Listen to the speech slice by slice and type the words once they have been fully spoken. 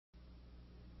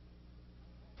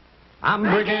I'm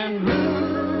breaking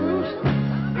loose,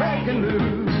 breaking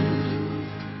loose.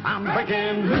 I'm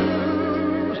breaking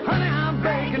loose, honey, I'm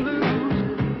breaking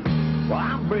loose. Well,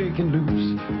 I'm breaking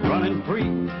loose, running free.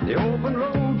 The open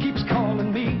road keeps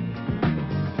calling me.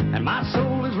 And my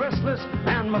soul is restless,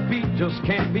 and my feet just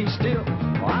can't be still.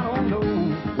 Well, I don't know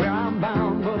where I'm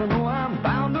bound, but I know I'm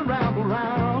bound to ramble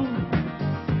round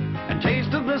and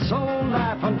taste of this old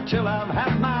life until I've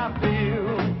had my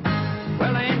fill.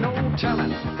 Well, ain't no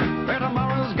telling where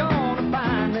tomorrow's gonna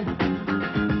find me.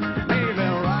 Maybe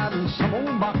riding some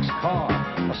old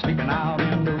boxcar or sleeping out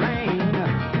in the rain.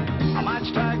 I might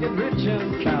strike it rich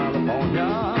in California,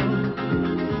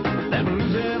 then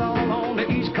lose it all on the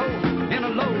East Coast in a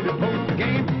loaded boat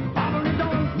game. Probably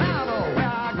don't matter where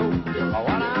I go or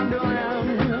what I'm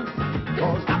doing,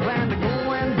 'cause I plan to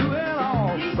go and do it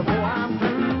all before I'm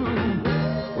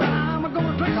through. Well, I'm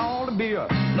gonna drink all the beer,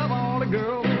 love all the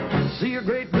girls, see a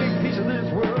great big piece of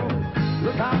this world.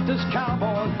 Look out, this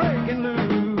cowboy's breaking loose.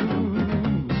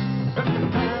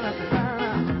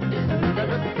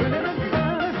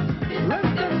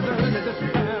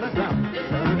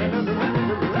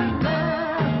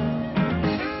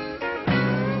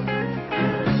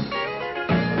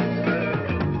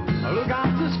 Look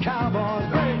out, this cowboy's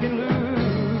breaking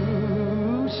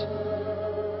loose.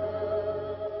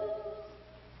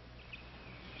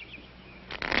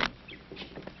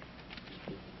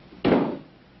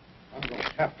 I'm going to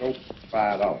have to owe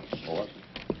 $5 for it.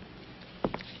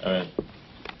 All right.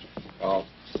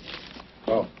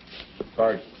 Oh,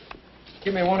 card.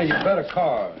 Give me one of your better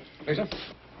cars, Lisa. All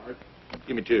right.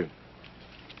 Give me 2.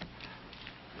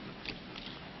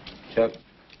 Chuck.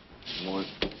 One.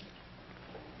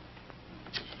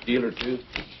 Dealer 2.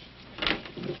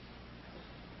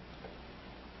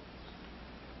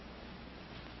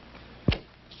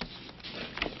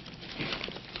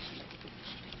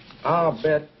 I'll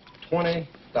bet $20.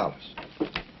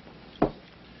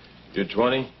 You're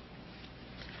 20.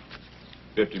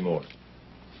 50 more.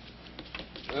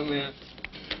 Come in.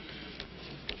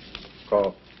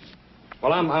 Call.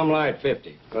 Well, I'm light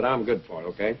 50, but I'm good for it,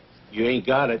 okay? You ain't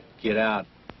got it. Get out.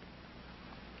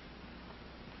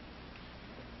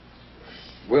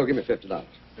 Will, give me $50.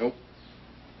 Nope.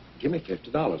 Give me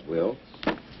 $50, Will.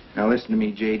 Now listen to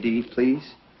me, J.D.,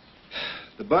 please.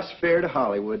 The bus fare to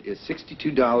Hollywood is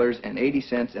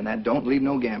 $62.80, and that don't leave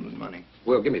no gambling money.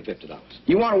 Will, give me $50.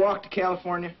 You want to walk to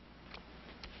California?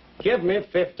 Give me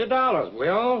 $50,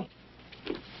 Will.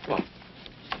 Come on.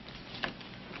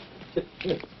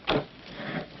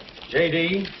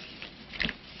 J.D.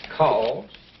 calls,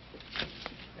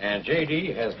 and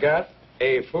J.D. has got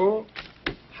a full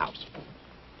house.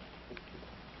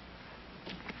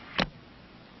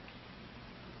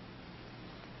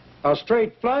 A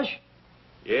straight flush?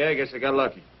 Yeah, I guess I got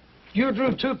lucky. You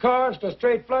drew 2 cards to a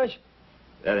straight flush?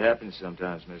 That happens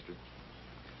sometimes, mister.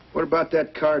 What about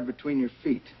that card between your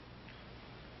feet?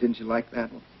 Didn't you like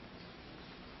that one?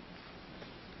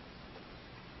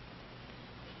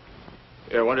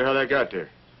 Yeah, I wonder how that got there.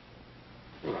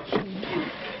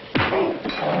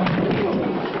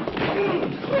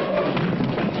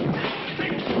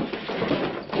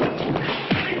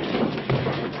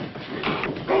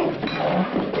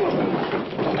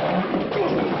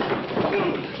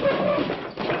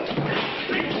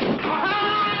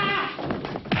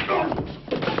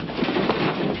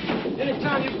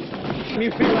 Anytime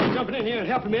you feel like jumping in here and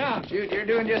helping me out. You're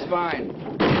doing just fine.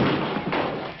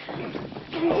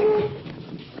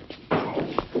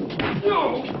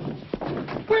 No!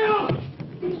 Will!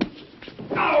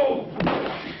 No!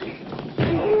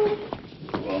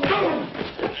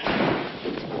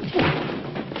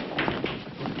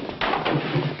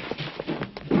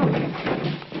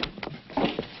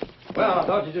 Well, I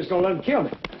thought you were just gonna let him kill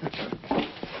me.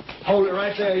 Hold it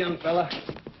right there, young fella.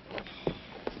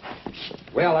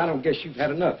 Well, I don't guess you've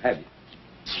had enough, have you?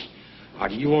 Or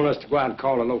do you want us to go out and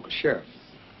call a local sheriff?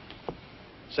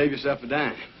 Save yourself a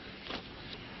dime.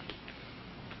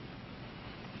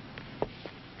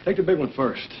 Take the big one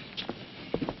first.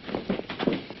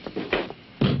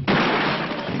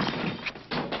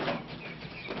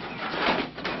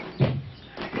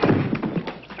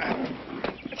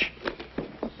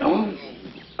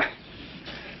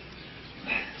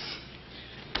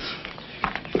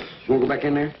 You want to go back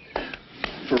in there?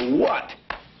 For what?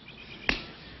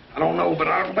 I don't know, but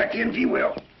I'll go back in if you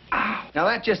will. Ow. Now,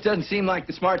 that just doesn't seem like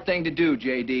the smart thing to do,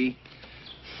 J.D.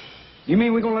 You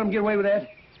mean we're going to let him get away with that?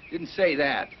 Didn't say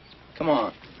that. Come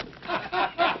on.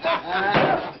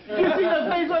 You see the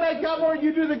face on that cowboy?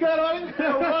 You do the gun on him?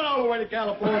 He'll run all the way to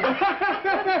California.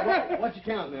 What's your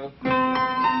count now?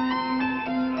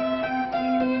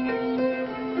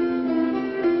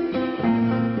 1,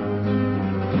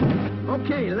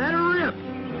 Okay, let her rip.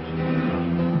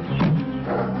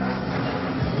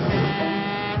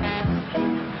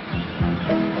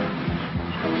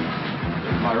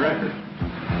 My record.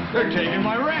 They're taking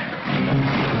my record.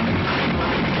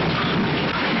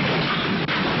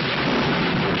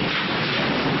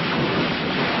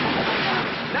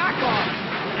 Knock off.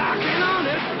 Knock in on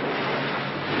it.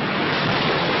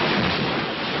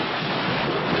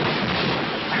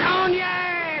 On your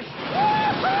ass.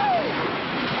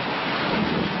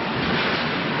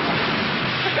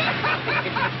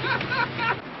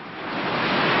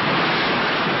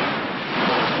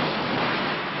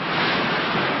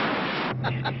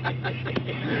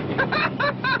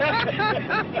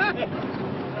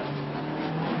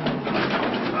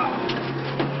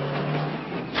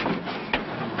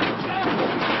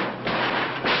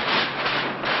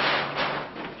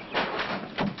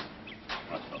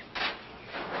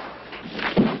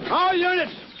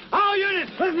 All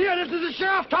units, listen here, this is the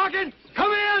sheriff talking.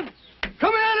 Come in,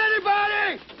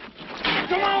 anybody.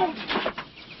 Come on.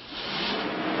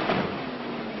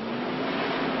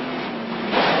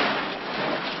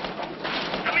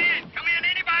 Come in,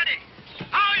 anybody.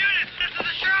 All units, this is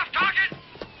the sheriff talking.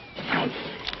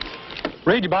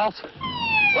 Read you, boss.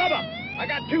 Bubba, I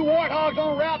got 2 warthogs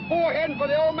on Route 4 heading for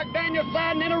the old McDaniel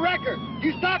sliding in a wrecker.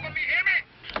 You stopping me, hear me?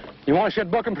 You want a shit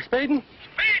book 'em for speeding?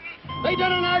 Speeding? They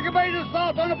done an aggravated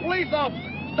assault on a police officer,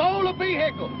 stole a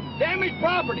vehicle, damaged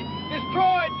property,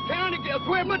 destroyed county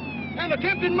equipment, and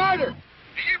attempted murder.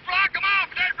 Do you block them off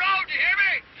that road, you hear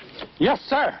me? Yes,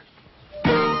 sir.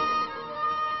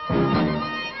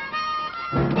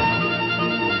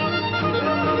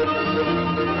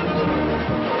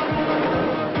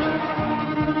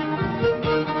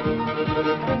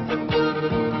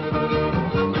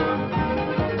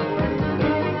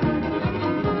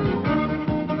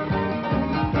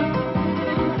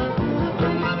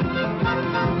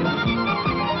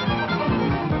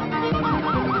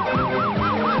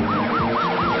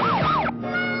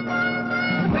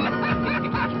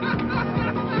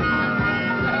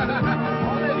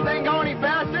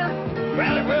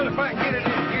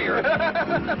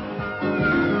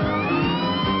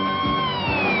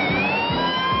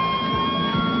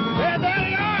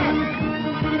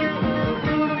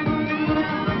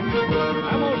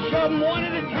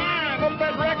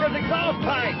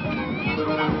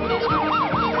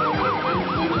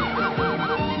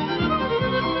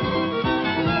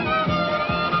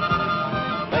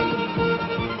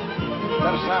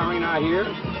 Siren I hear.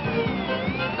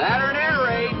 That or an air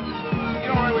raid. You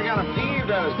don't think we got a few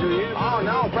does, do you? Oh,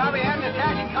 no. Probably had an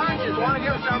attack of conscience. Want to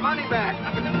give us our money back.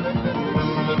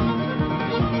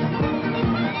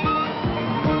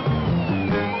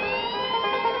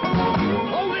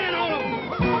 Hold in on them.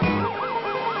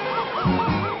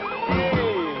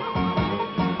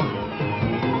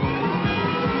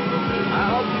 I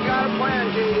hope you got a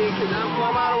plan, J.D., because I'm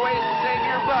plumb out of ways to save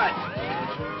your butt.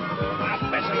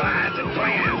 Specialize in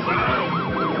plans, son.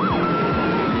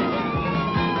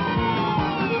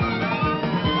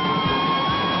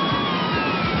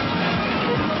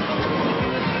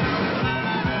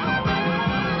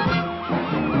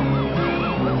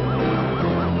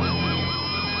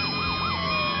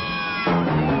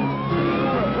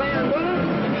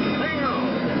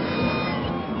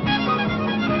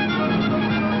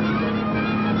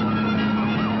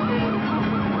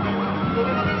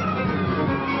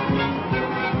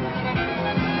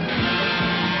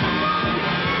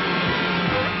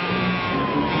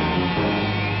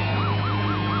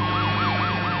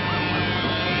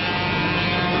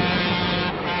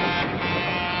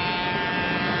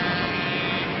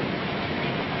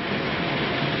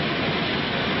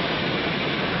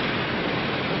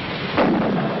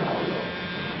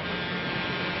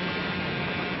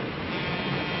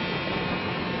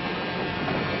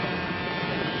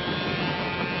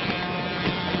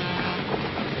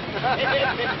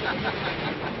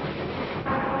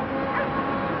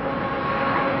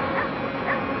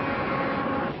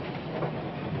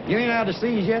 You ain't out to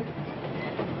seas yet?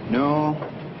 No.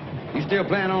 You still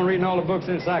plan on reading all the books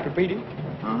in the encyclopedia?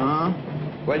 Uh-huh.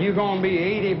 Well, you're gonna be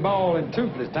 80 bald and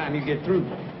toothless time you get through.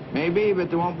 Maybe, but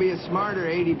there won't be a smarter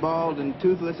 80 bald and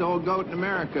toothless old goat in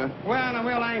America. Well,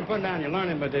 I ain't putting down your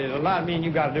learning, but there's a lot me and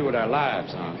you got to do with our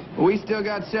lives, son. We still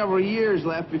got several years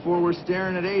left before we're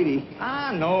staring at 80.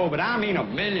 I know, but I mean a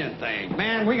million things.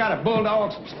 Man, we got to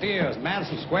bulldog some steers,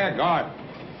 Madison Square Garden.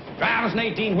 Drive us an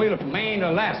 18-wheeler from Maine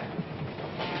to Alaska.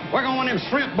 Work on one of them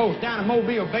shrimp boats down in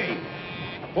Mobile Bay.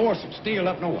 Pour some steel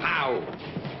up in Ohio.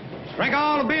 Drink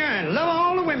all the beer and love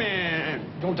all the women.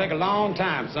 It's gonna take a long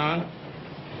time, son.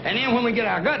 And then when we get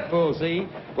our gut full, see,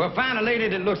 we'll find a lady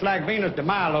that looks like Venus de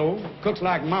Milo, cooks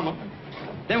like Mama.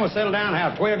 Then we'll settle down and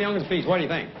have 12 youngins apiece. What do you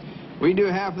think? We do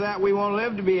half that, we won't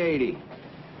live to be 80.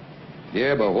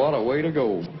 Yeah, but what a way to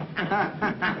go.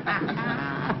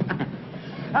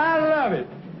 I love it.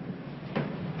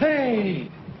 Hey.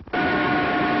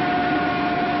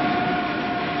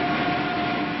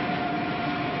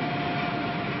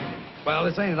 Well,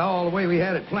 this ain't all the way we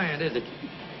had it planned, is it?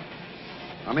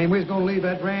 I mean, we're gonna leave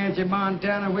that ranch in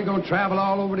Montana, we're gonna travel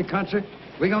all over the country.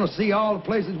 We're gonna see all the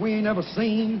places we ain't ever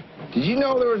seen. Did you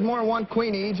know there was more than one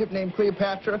queen of Egypt named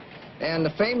Cleopatra? And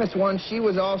the famous one, she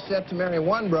was all set to marry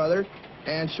one brother,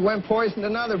 and she went poisoned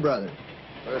another brother.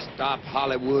 First stop,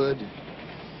 Hollywood.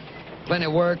 Plenty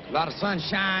of work, a lot of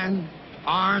sunshine,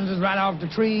 oranges right off the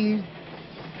trees,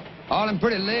 all them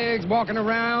pretty legs walking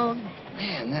around.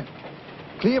 Man, that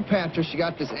Cleopatra, she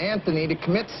got this Anthony to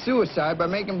commit suicide by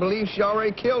making believe she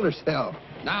already killed herself.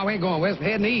 Now we ain't going west,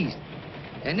 we're heading east.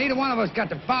 And neither one of us got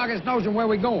the foggiest notion where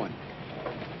we're going.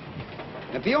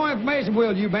 And for your information,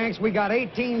 Will Eubanks, we got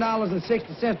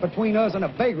 $18.60 between us and a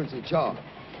vagrancy charge.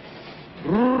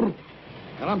 And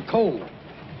I'm cold.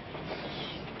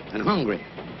 And hungry.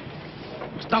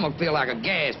 My stomach feel like a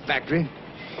gas factory.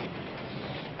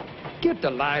 Get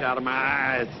the light out of my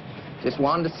eyes. Just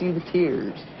wanted to see the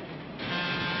tears.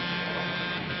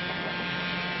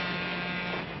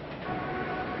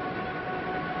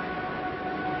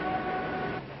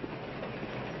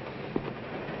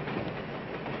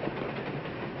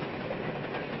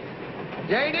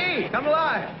 JD, come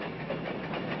alive.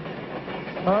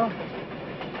 Huh?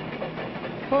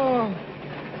 Oh.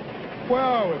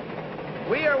 Well,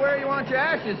 We are where you want your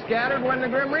ashes scattered when the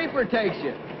Grim Reaper takes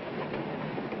you.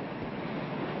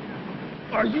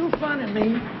 are you funning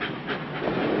me?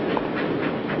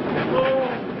 Oh.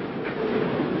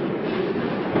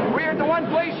 We're at the one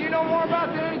place you know more about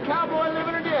than any cowboy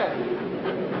living or dead.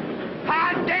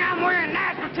 Hot damn, we're in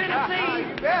Nashville, Tennessee.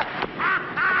 You bet.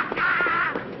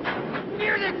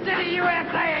 Music City,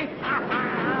 USA.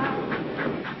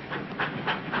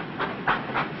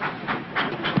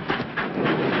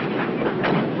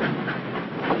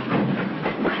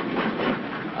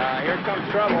 Here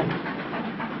comes trouble.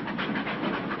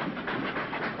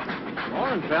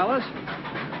 Morning, fellas.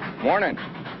 Morning.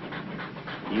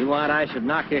 You want I should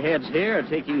knock your heads here or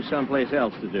take you someplace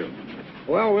else to do?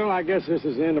 Well, Will, I guess this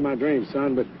is the end of my dream,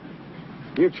 son, but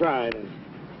you tried, and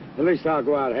at least I'll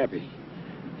go out happy.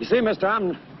 You see, mister,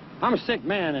 I'm a sick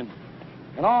man, and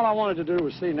all I wanted to do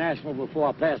was see Nashville before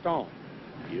I passed on.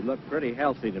 You look pretty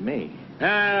healthy to me.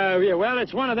 Yeah, well,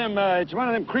 it's one of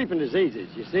them creeping diseases.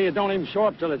 You see, it don't even show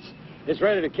up till it's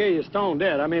ready to kill you stone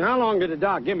dead. I mean, how long did the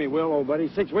doc give me, Will, old buddy?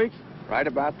 6 weeks? Right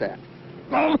about that.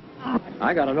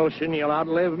 I got a notion you'll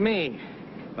outlive me,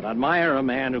 but I admire a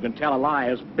man who can tell a lie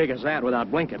as big as that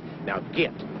without blinking. Now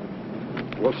get.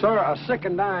 Well, sir, a sick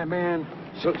and dying man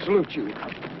salute you.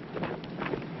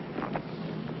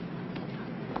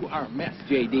 You are a mess,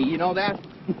 JD. You know that?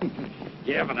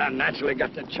 Yeah, but I naturally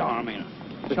got the charm in.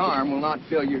 Charm will not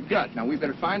fill your gut. Now, we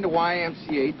better find the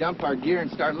YMCA, dump our gear, and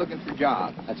start looking for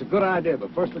jobs. That's a good idea,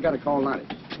 but first we got to call Lonnie.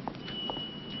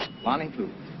 Lonnie who?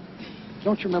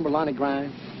 Don't you remember Lonnie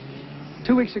Grimes?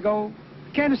 2 weeks ago,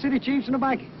 Kansas City Chiefs and the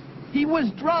Vikings. He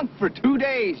was drunk for 2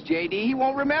 days, JD. He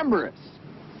won't remember us.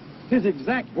 His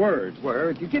exact words were,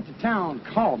 if you get to town,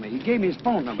 call me. He gave me his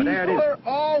phone number. There it is. People are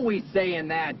always saying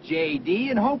that,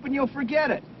 JD, and hoping you'll forget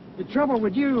it. The trouble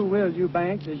with you, Will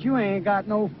Eubanks, is you ain't got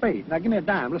no faith. Now, give me a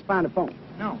dime. Let's find the phone.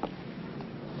 No.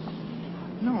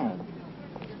 No.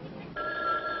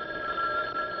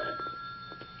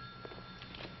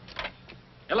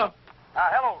 Hello.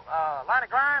 Hello, Lonnie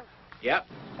Grimes? Yep.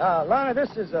 Lonnie,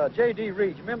 this is J.D.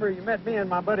 Reed. You remember you met me and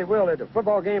my buddy Will at the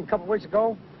football game a couple weeks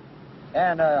ago?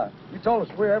 And you told us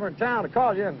if we were ever in town to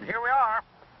call you, and here we are.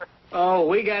 Oh,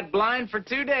 we got blind for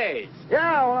 2 days.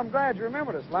 Yeah, well, I'm glad you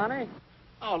remembered us, Lonnie.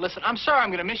 Oh, listen, I'm sorry I'm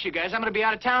going to miss you guys. I'm going to be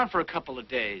out of town for a couple of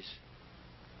days.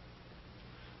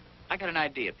 I got an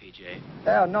idea, PJ.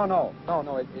 No.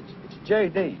 It's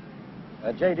J.D.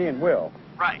 J.D. and Will.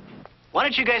 Right. Why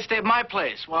don't you guys stay at my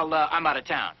place while I'm out of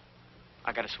town?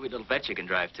 I got a sweet little vet you can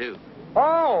drive, too.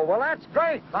 Oh, well, that's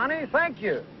great, Lonnie. Thank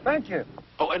you. Thank you.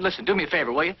 Oh, and listen, do me a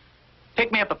favor, will you?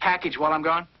 Pick me up a package while I'm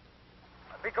gone.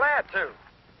 I'd be glad to.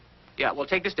 Yeah, well,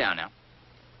 take this down now.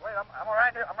 Wait, I'm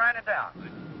writing it down.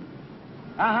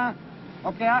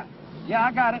 Okay,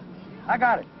 I got it. I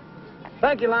got it.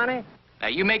 Thank you, Lonnie. Now,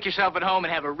 you make yourself at home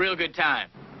and have a real good time.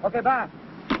 Okay, bye.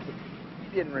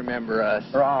 He didn't remember us.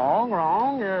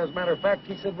 Wrong. Yeah, as a matter of fact,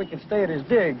 he said we can stay at his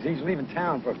digs. He's leaving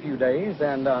town for a few days,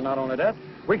 and not only that,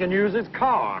 we can use his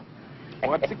car.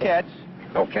 What's the catch?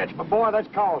 Don't catch my boy. That's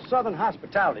called Southern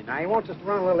hospitality. Now, he wants us to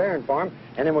run a little errand for him,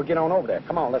 and then we'll get on over there.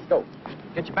 Come on, let's go.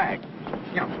 Get your bag.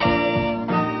 Yeah.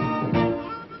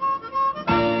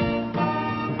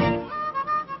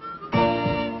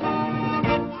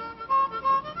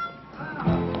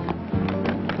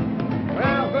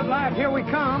 Well, good life, here we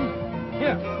come.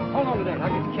 Here, hold on to that. I'll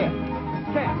get the cat.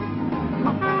 Cat.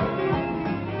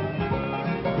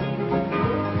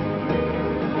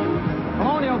 Come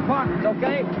on, you partners,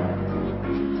 okay?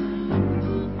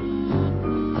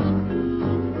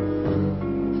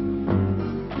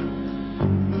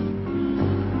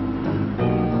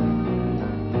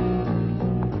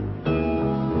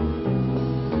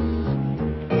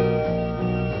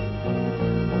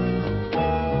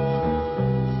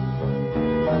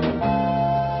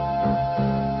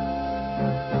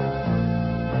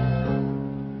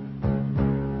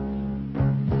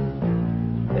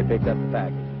 They picked up the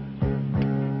package.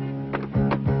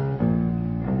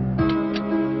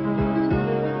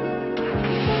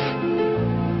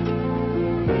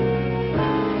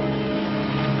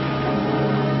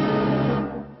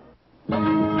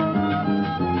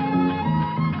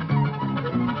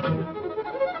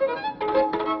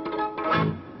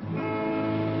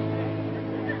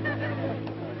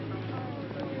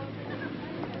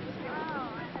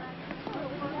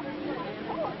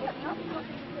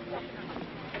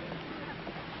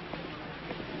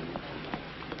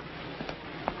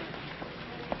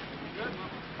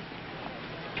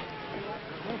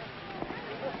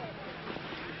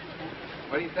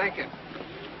 What are you thinking?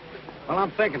 Well,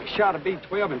 I'm thinking a shot of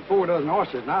B12 and 4 dozen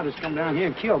oysters, and I'll just come down here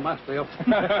and kill myself. All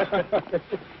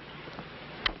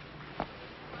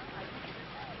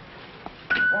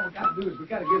we got to do is we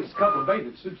got to get us a couple of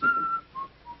bathing suits.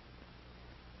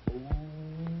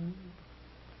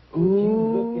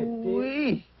 Ooh, look at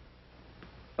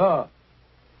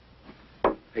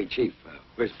this. Hey, Chief,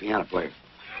 where's the piano player?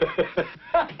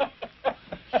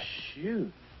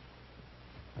 Shoot.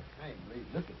 Hey, Lee,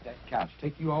 look at that couch.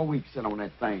 Take you all week to sit on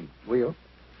that thing, Will.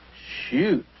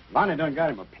 Shoot. Lonnie done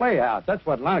got him a playhouse. That's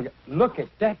what Lonnie got. Look at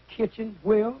that kitchen,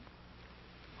 Will.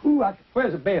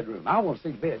 Where's the bedroom? I want to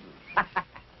see the bedroom.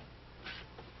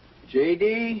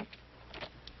 J.D.,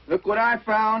 look what I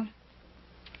found.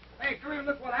 Hey, Drew,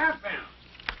 look what I found.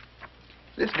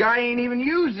 This guy ain't even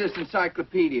used this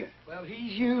encyclopedia. Well,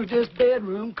 he's used this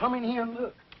bedroom. Come in here and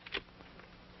look.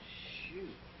 Shoot.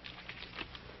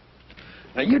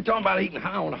 Now, you're talking about eating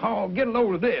high on the hog. Get a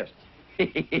load of this.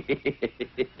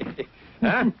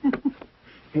 Huh?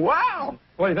 Wow.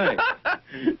 What do you think?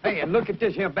 Hey, and look at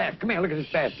this here bath. Come here, look at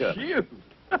this bathtub. Shoot.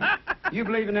 You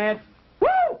believe in that?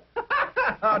 Woo!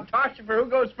 I'll toss you for who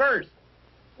goes first.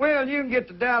 Well, you can get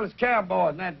the Dallas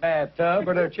Cowboys in that bathtub,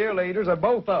 or their cheerleaders, or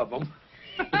both of them.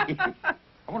 I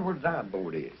wonder where the diving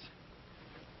board is.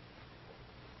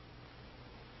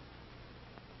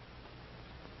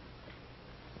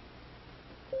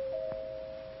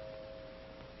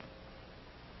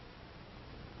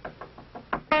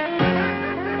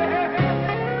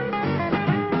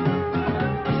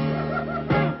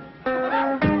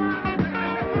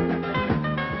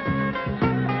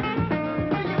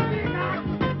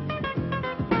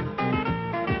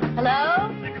 Hello?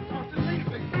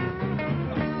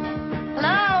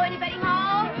 Hello? Anybody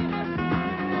home?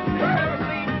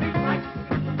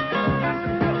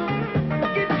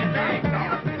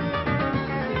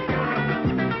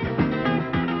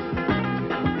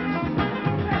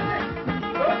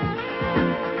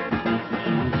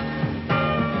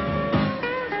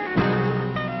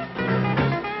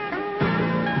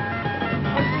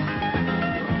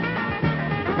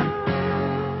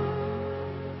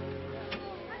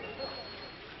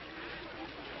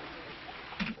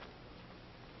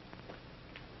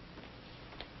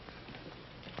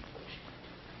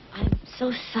 I'm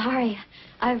so sorry.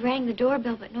 I rang the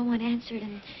doorbell, but no one answered,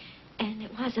 and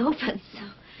it was open, so...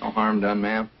 No harm done,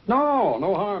 ma'am. No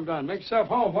harm done. Make yourself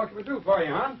home. What can we do for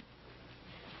you, hon?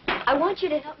 I want you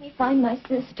to help me find my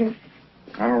sister.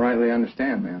 I don't rightly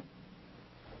understand, ma'am.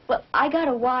 Well, I got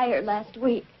a wire last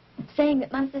week saying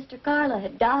that my sister Carla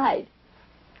had died.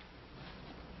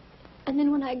 And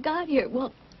then when I got here,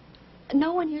 well,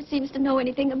 no one here seems to know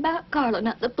anything about Carla.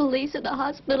 Not the police or the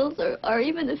hospitals or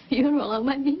even the funeral.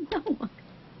 I mean, no one.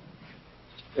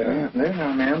 There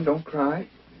now, ma'am. Don't cry.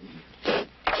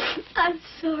 I'm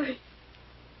sorry.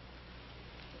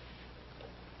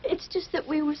 It's just that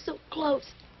we were so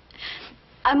close.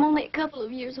 I'm only a couple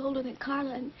of years older than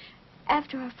Carla, and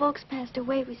after our folks passed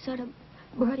away, we sort of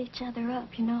brought each other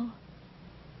up, you know.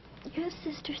 You have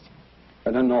sisters?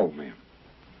 I don't know, ma'am.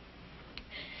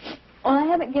 Well, I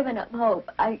haven't given up hope.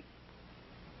 I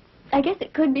guess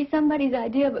it could be somebody's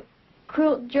idea, but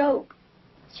cruel joke.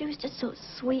 She was just so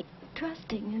sweet,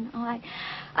 trusting, you know.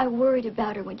 I worried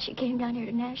about her when she came down here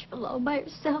to Nashville all by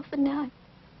herself, and now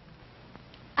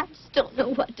I just don't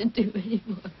know what to do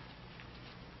anymore.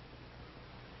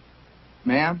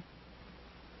 Ma'am?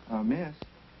 Miss?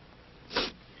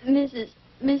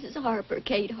 Mrs. Harper,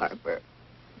 Kate Harper.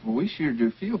 Well, we sure do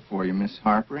feel for you, Miss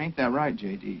Harper. Ain't that right,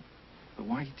 J.D.? But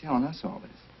why are you telling us all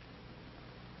this?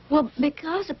 Well,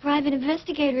 because a private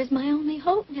investigator is my only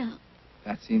hope now.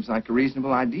 That seems like a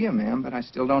reasonable idea, ma'am, but I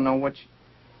still don't know what you...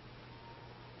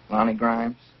 Lonnie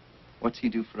Grimes, what's he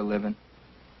do for a living?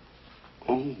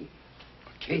 Oh, a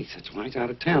case. That's why he's out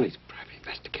of town. He's a private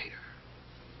investigator.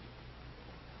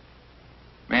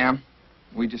 Ma'am,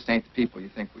 we just ain't the people you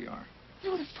think we are.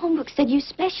 No, the phone book said you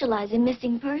specialize in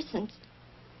missing persons.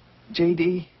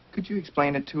 J.D., could you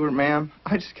explain it to her, ma'am?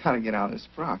 I just gotta get out of this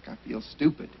frock. I feel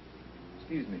stupid.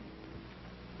 Excuse me.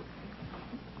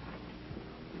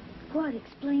 What?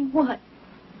 Explain what?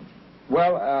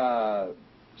 Well,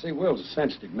 see, Will's a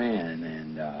sensitive man,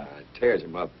 and it tears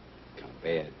him up kind of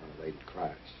bad when a lady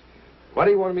cries. What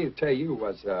he wanted me to tell you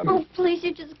was, Oh, please,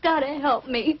 you just gotta help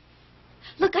me.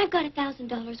 Look, I've got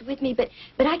 $1,000 with me, but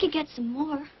I could get some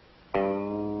more.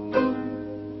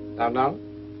 $1,000?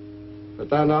 For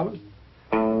 $1,000?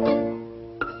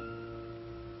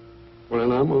 Well,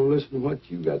 then I'm gonna listen to what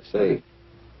you got to say.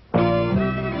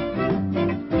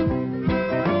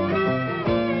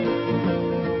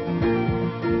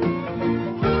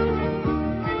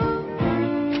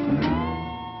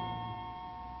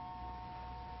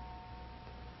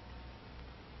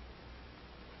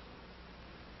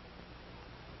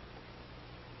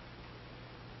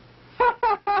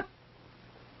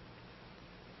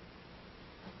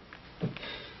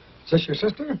 Is this your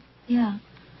sister? Yeah.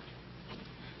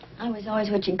 I was always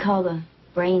what you'd call the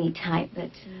brainy type,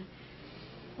 but,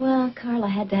 well, Carla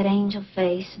had that angel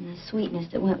face and the sweetness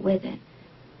that went with it.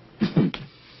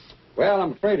 Well,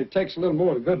 I'm afraid it takes a little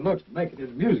more than good looks to make it in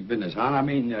the music business, hon. I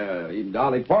mean, even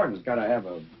Dolly Parton's got to have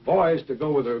a voice to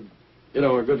go with her, you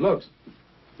know, her good looks.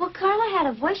 Well, Carla had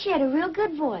a voice. She had a real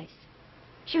good voice.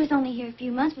 She was only here a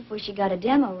few months before she got a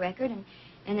demo record, and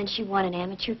then she won an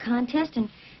amateur contest and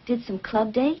did some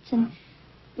club dates, and,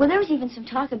 well, there was even some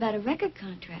talk about a record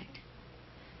contract.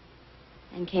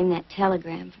 Then came that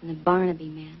telegram from the Barnaby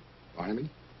man. Barnaby?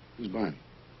 Who's Barnaby?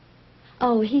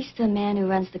 Oh, he's the man who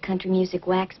runs the Country Music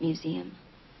Wax Museum.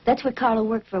 That's where Carla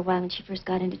worked for a while when she first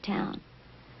got into town.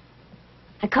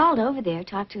 I called over there,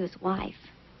 talked to his wife.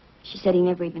 She said he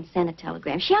never even sent a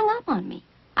telegram. She hung up on me.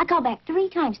 I called back 3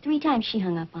 times. 3 times she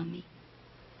hung up on me.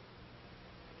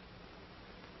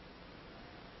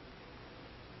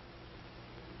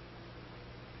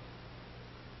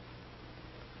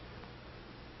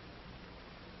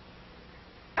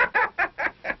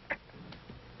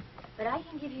 But I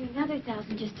can give you another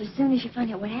 1,000 just as soon as you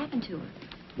find out what happened to her.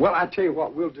 Well, I tell you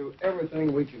what, we'll do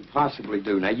everything we can possibly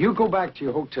do. Now, you go back to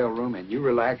your hotel room and you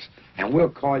relax, and we'll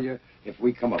call you if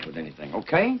we come up with anything,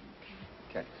 okay?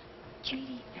 Okay.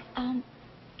 J.D.,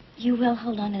 you will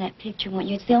hold on to that picture, won't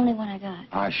you? It's the only one I got.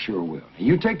 I sure will.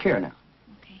 You take care now.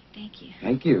 Okay, thank you.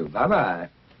 Thank you. Bye-bye.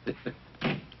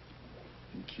 Thank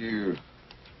you.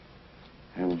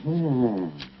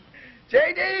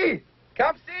 J.D.,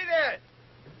 come see this.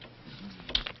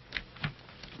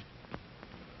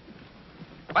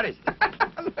 What is it?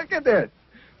 Look at this.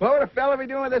 What would a fella be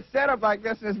doing with a setup like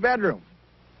this in his bedroom?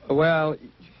 Well,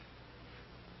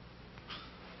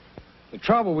 the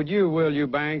trouble with you, Will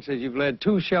Eubanks, is you've led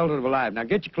too sheltered of a life. Now,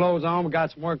 get your clothes on. We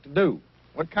got some work to do.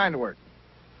 What kind of work?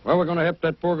 Well, we're going to help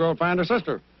that poor girl find her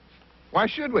sister. Why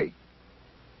should we?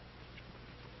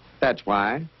 That's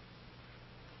why.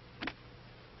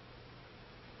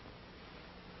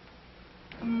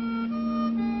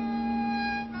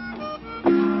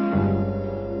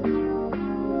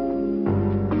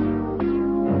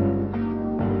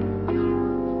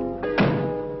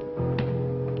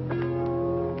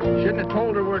 Shouldn't have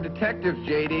told her we're detectives,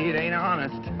 J.D. It ain't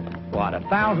honest. What,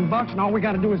 $1,000, and all we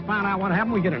got to do is find out what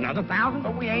happened? We get another 1,000?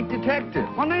 But we ain't detectives.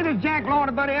 Well, neither is Jack Lord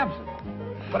or Buddy Epson.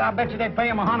 But I bet you they pay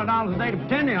him $100 a day to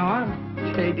pretend they are.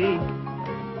 J.D.,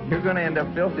 you're going to end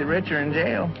up filthy richer in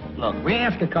jail. Look, we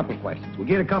ask a couple of questions. We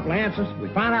get a couple of answers. We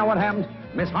find out what happens.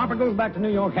 Miss Harper goes back to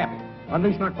New York happy. Or at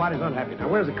least not quite as unhappy. Now,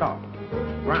 where's the car?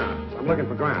 Grimes. I'm looking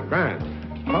for Grimes. Grimes.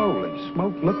 Holy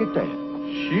smoke, look at that.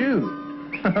 Shoot.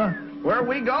 Where are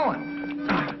we going?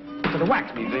 To the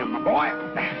Wax Museum, my boy.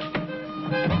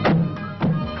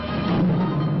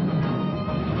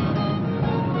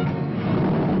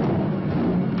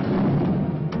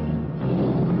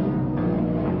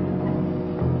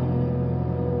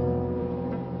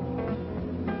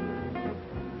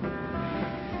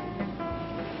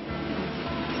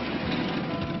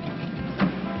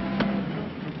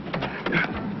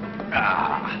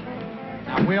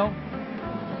 Will,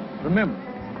 remember,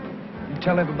 you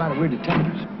tell everybody we're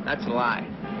detectives. That's a lie.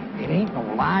 It ain't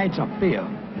no lie, it's a fib.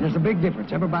 And there's a big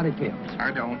difference. Everybody fibs.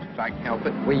 I don't, if I can help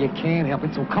it. Well, you can't help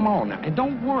it, so come on now. And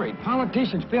don't worry,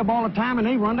 politicians fib all the time and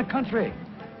they run the country.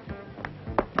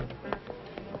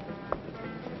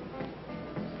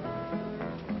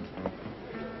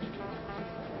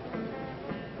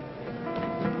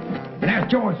 And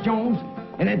that's George Jones,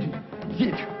 and that's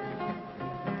Zit.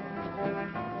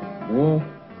 Oh,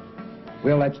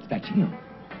 well, that's him.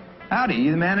 Howdy, you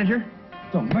the manager?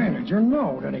 The manager?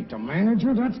 No, that ain't the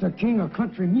manager. That's the king of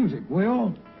country music,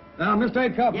 Will. Now, Mr.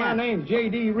 Acuff, my name's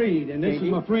J.D. Reed, and this is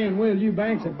my friend Will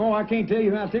Eubanks. And, boy, I can't tell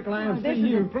you how tickled I am to see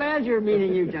you. This is a pleasure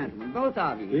meeting you, gentlemen, both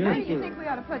of you. Yeah. Where do you think we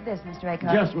ought to put this, Mr.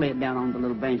 Acuff? Just lay it down on the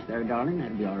little bench there, darling.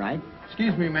 That'll be all right.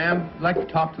 Excuse me, ma'am. I'd like to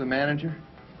talk to the manager.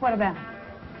 What about?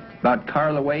 About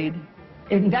Carla Wade.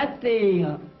 Isn't that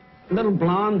the little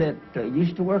blonde that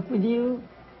used to work with you?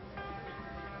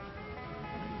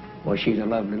 Well, she's a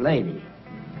lovely lady.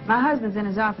 My husband's in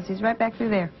his office. He's right back through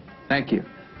there. Thank you.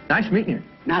 Nice meeting you.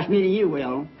 Nice meeting you,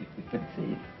 Will.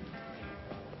 See.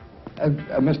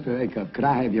 Mr. Acuff, could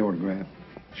I have your autograph?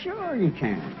 Sure you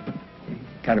can.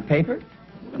 Got a paper?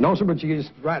 No, sir, but you can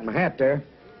just write in my hat there.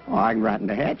 Oh, I can write in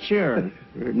the hat, sure.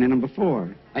 Written in them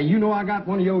before. Hey, you know I got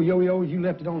one of your yo-yos. You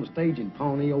left it on the stage in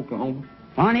Pawnee, Oklahoma.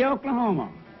 Pawnee, Oklahoma.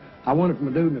 I won it from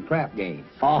a dude in the crap game.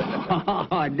 Oh,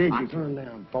 did I you? turned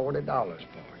down $40 for it.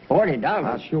 $40?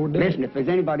 I sure did. Listen, if there's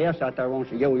anybody else out there who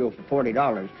wants a yo-yo for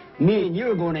 $40, me and you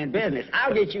are going in business.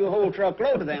 I'll get you a whole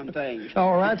truckload of them things.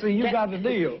 All right, so you got the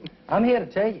deal. I'm here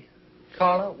to tell you,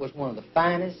 Carla was one of the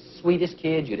finest, sweetest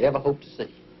kids you'd ever hope to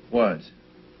see. Was.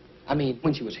 I mean,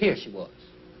 when she was here, she was.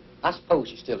 I suppose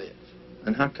she still is.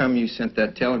 And how come you sent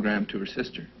that telegram to her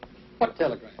sister? What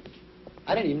telegram?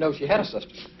 I didn't even know she had a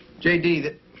sister. J.D.,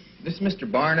 this is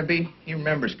Mr. Barnaby. He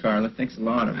remembers Carla, thinks a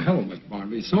lot of her. Hello, Mr.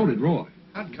 Barnaby. So did Roy.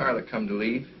 How'd Carla come to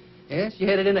leave? Yes, she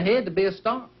had it in her head to be a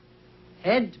star.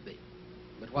 Had to be.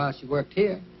 But while she worked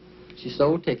here, she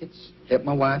sold tickets, helped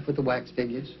my wife with the wax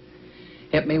figures,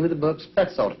 helped me with the books,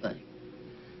 that sort of thing.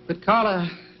 But Carla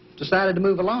decided to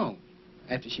move along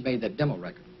after she made that demo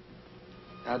record.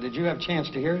 Did you have a chance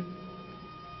to hear it?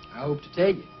 I hope to tell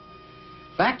you.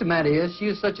 Fact of the matter is, she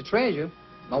was such a treasure,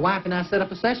 my wife and I set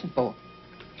up a session for her.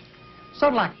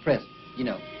 Sort of like a present, you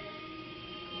know.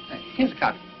 Hey, here's a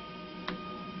copy.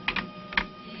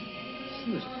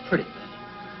 She was a pretty lady.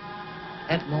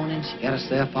 That morning, she got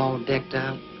herself all decked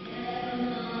out.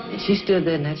 And she stood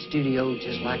there in that studio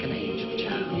just like an angel,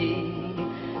 child.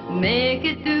 Make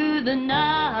it through the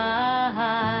night.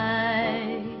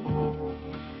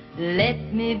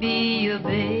 Let me be your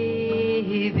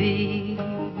baby.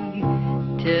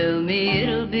 Tell me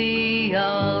it'll be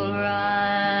all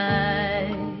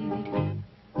right.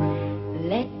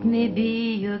 Let me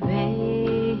be your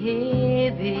baby.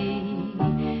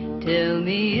 Tell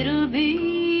me it'll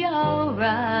be all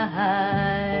right.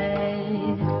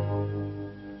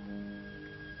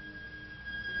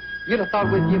 You'd have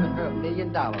thought we'd given her $1 million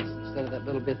instead of that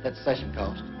little bit that session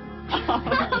cost.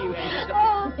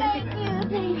 Oh, thank you,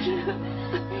 thank you.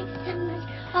 Thanks so much.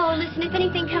 Oh, listen, if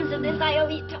anything comes of this, I owe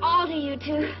it all to you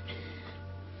two.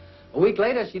 A week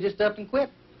later, she just up and quit.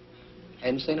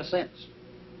 Hadn't seen her since.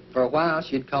 For a while,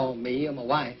 she'd call me or my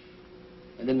wife,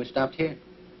 and then we stopped hearing.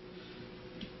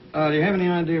 Do you have any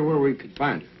idea where we could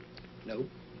find her? No.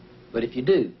 But if you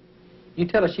do, you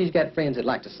tell her she's got friends that'd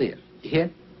like to see her. You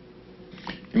hear?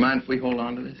 You mind if we hold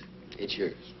on to this? It's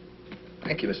yours.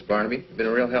 Thank you, Mr. Barnaby. You've been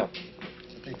a real help.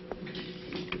 Okay.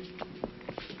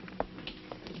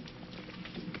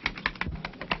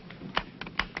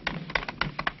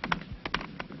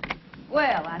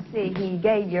 Well, I see he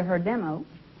gave you her demo.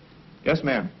 Yes,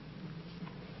 ma'am.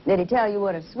 Did he tell you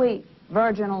what a sweet,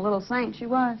 virginal little saint she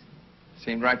was?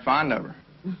 Seemed right fond of her.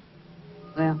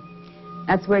 Well,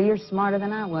 that's where you're smarter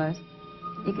than I was.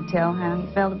 You could tell how he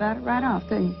felt about it right off,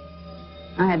 couldn't you?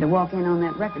 I had to walk in on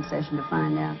that record session to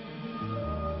find out.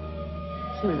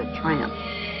 She was a tramp.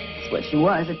 That's what she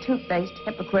was, a two-faced,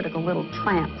 hypocritical little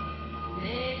tramp.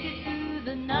 Make it through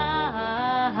the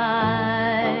night.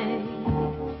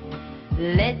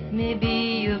 Let me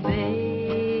be your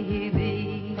baby.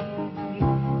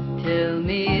 Tell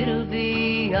me it'll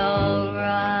be all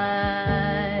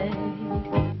right.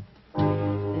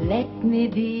 Let me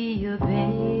be your baby.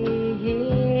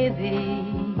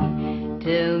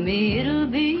 Tell me it'll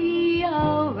be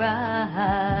all right.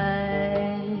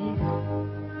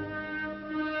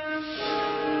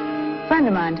 A friend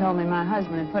of mine told me my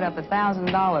husband had put up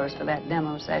 $1,000 for that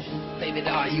demo session. Baby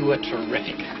doll, you were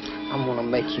terrific. I'm gonna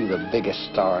make you the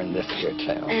biggest star in this here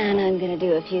town. And I'm gonna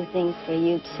do a few things for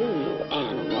you, too, you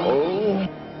animal. Oh.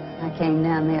 I came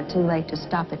down there too late to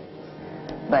stop it,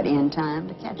 but in time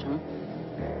to catch him.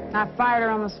 I fired her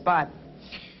on the spot.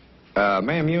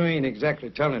 Ma'am, you ain't exactly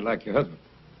telling it like your husband.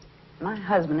 My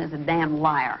husband is a damn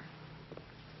liar.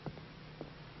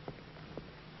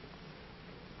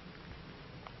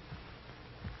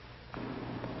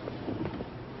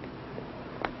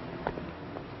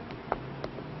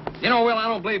 You know, Will, I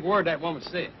don't believe a word that woman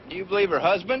said. Do you believe her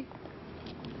husband?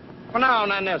 Well, no,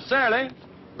 not necessarily.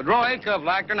 But Roy Acuff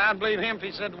liked her, and I'd believe him if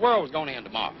he said the world was going to end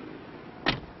tomorrow.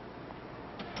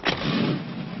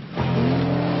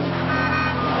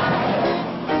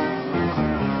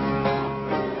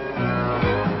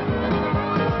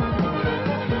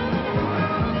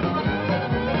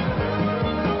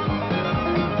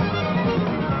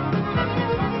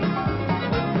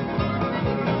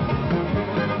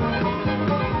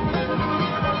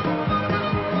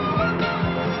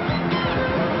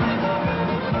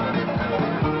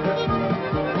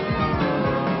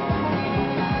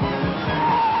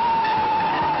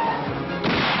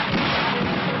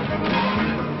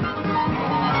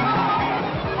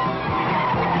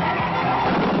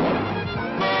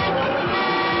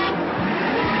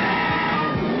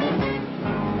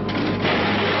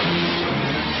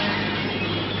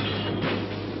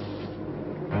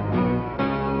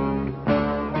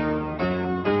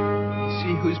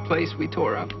 Whose place we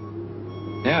tore up?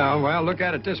 Yeah, well, look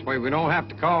at it this way. We don't have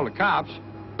to call the cops.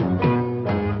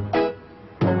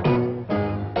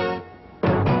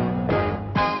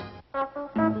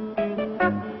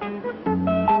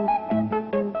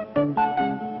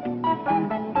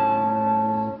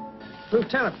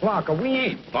 Lieutenant Blocker, we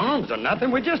ain't bums or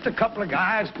nothing. We're just a couple of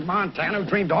guys from Montana who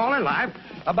dreamed all their life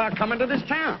about coming to this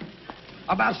town,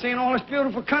 about seeing all this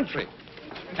beautiful country,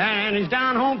 and these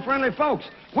down-home friendly folks.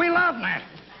 We love Nashville.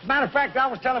 As a matter of fact, I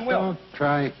was telling Will. Don't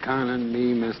try conning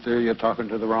me, mister. You're talking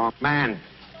to the wrong man.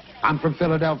 I'm from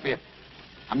Philadelphia.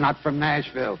 I'm not from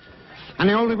Nashville. And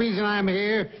the only reason I'm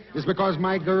here is because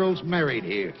my girl's married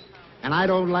here. And I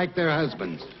don't like their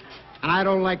husbands. And I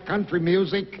don't like country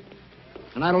music.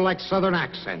 And I don't like southern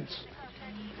accents.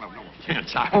 Well, no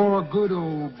offense, Or good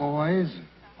old boys.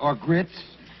 Or grits.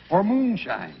 Or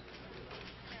moonshine.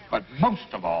 But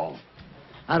most of all,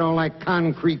 I don't like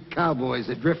concrete cowboys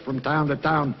that drift from town to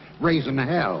town raising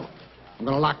hell. I'm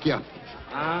gonna lock you up.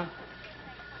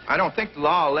 I don't think the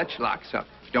law will let you lock us up,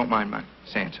 if you don't mind my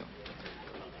saying so.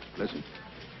 Listen,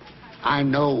 I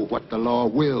know what the law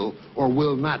will or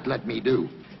will not let me do.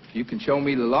 If you can show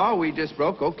me the law we just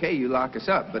broke, okay, you lock us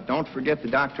up. But don't forget the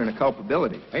doctrine of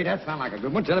culpability. Hey, that sounds like a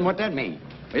good one. Tell him what that means.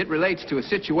 It relates to a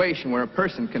situation where a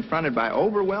person confronted by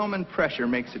overwhelming pressure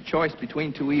makes a choice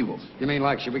between two evils. You mean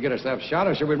like, should we get ourselves shot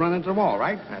or should we run into the wall,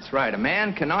 right? That's right. A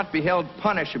man cannot be held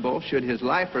punishable should his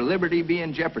life or liberty be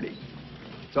in jeopardy.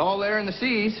 It's all there in the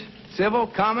C's. Civil,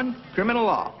 common, criminal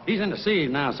law. He's in the C's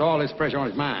now, so all this pressure on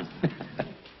his mind.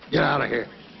 Get out of here.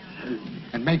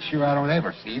 And make sure I don't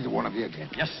ever see either one of you again.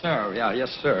 Yes, sir. Yeah,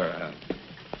 yes, sir.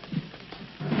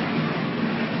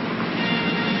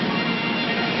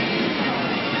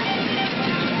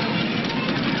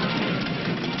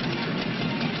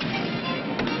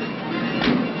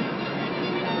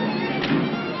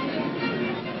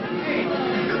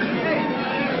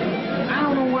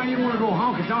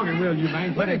 Will you,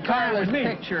 man? Look at Carla's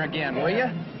picture again, will you?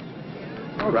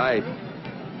 All right.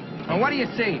 Well, what do you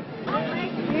see?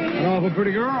 An awful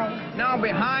pretty girl. No,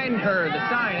 behind her, the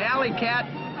sign, Alley Cat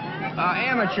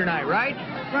Amateur Night, right?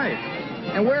 Right.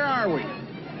 And where are we?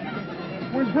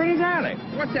 We're in Pretty's Alley.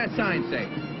 What's that sign say?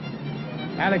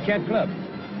 Alley Cat Club.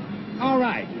 All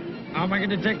right. I'll make a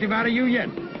detective out of you yet.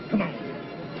 Come on.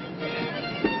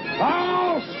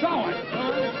 Oh, saw it.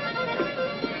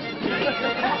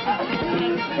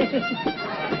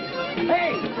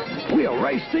 Hey, Will,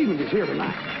 Ray Stevens is here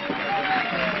tonight.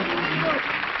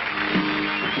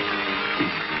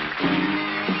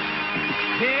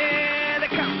 Yeah, they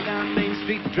come down Main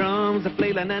Street, drums are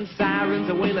flailing and sirens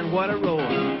are wailing, what a roar.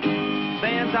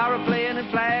 Bands are a-playing and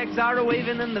flags are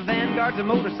a-waving and the vanguard's a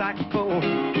motorcycle corps.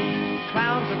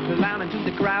 Clowns are clowning to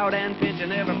the crowd and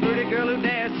pinching every pretty girl who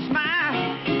dares to smile.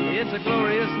 It's a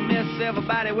glorious mess,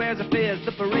 everybody wears a fez,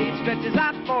 the parade stretches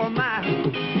out for a mile.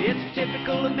 It's a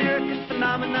typical American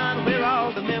phenomenon where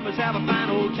all the members have a fine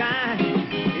old time.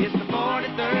 It's the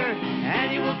 43rd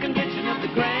annual convention of the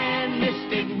Grand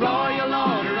Mystic Royal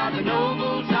Order of the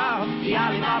Nobles of the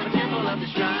Alibaba Temple of the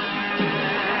Shrine.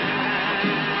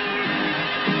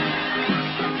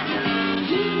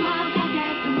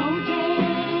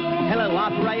 Hello,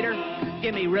 operator.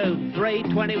 Give me room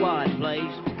 321, please.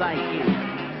 Thank you.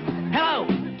 Hello,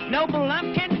 Noble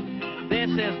Lumpkin. This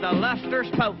is the Luster's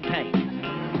potentate.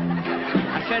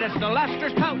 I said it's the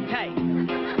Luster's potentate.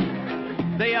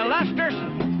 The Luster's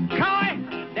Coy.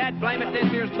 Dad, blame it, this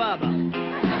here's Bubba.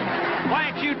 Why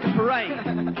ain't you at the parade?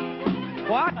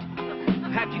 What?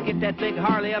 How'd you get that big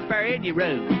Harley up there in your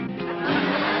room?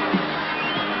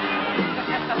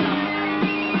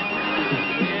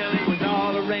 Well, it was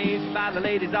all arranged by the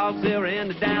Ladies Auxiliary in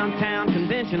the downtown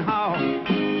convention hall.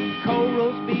 Cold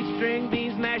roast beef, string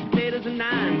beans, mashed potatoes, and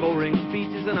 9 boring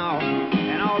speeches and all.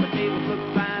 And all the tables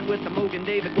looked fine with the Mogan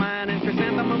David wine and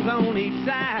chrysanthemums on each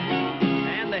side.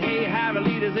 And the hay-hire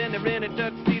leaders in the rented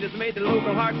tuxedos made the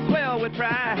local hearts swell with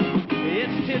pride. It's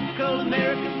a typical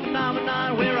American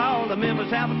phenomenon where all the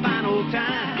members have a fine old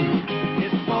time.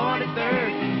 It's the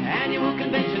 43rd annual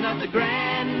convention of the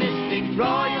Grand Mystic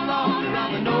Royal Order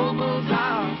of the Nobles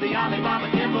of the Alibaba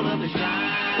Temple of the Shrine.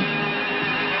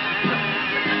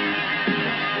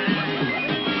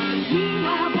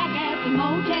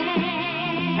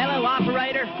 Hello,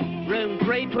 operator. Room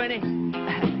 320.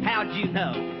 How'd you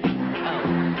know? Oh.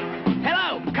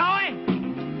 Hello, Coy.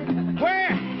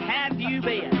 Where have you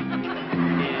been?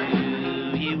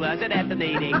 You wasn't at the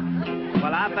meeting.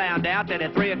 Well, I found out that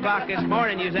at 3 o'clock this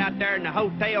morning you was out there in the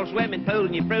hotel swimming pool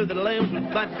and you threw the balloons with a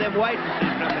bunch of them waitresses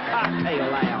from the cocktail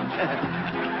lounge.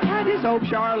 I just hope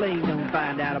Charlene don't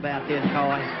find out about this,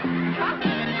 Coy. Who's got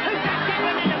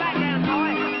Kevin in the background,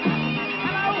 Coy?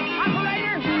 Hello,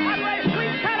 operator. Operator,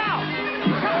 please cut off.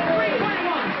 Code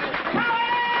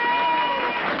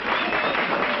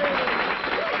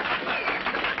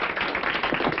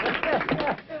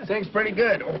 321. Sings pretty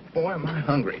good. Oh, boy, am I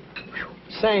hungry.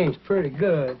 Sings pretty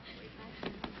good.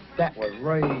 That was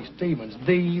Ray Stevens,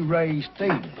 the Ray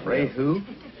Stevens. Ray who?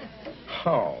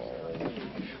 Oh.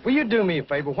 Will you do me a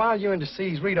favor? While you're in the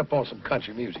seas, read up on some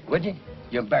country music, would you?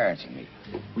 You're embarrassing me.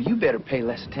 Well, you better pay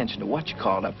less attention to what you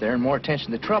called up there and more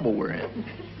attention to the trouble we're in.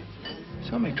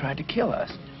 Somebody tried to kill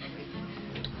us.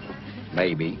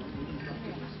 Maybe.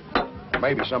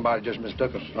 Maybe somebody just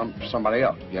mistook us for somebody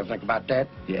else. You ever think about that?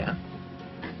 Yeah.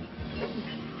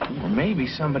 Or maybe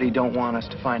somebody don't want us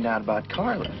to find out about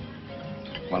Carla.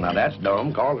 Well, now that's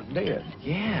dumb. Carla's dead.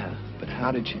 Yeah, but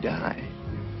how did she die?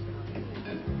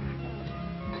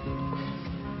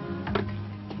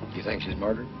 You think she's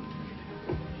murdered?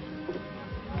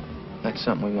 That's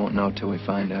something we won't know till we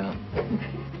find out.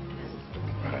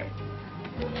 Right.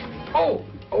 Oh,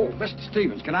 Mr.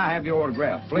 Stevens, can I have your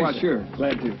autograph, please? Why, sure.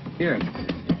 Glad to. Here.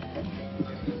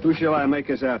 Who shall I make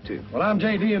us out to? Well, I'm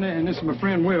J.D., and this is my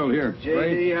friend Will here.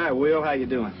 J.D., hi, Will. How you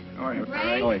doing? All right.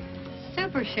 Ray? All right.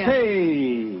 Super show.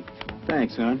 Hey!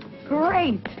 Thanks, son.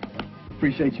 Great.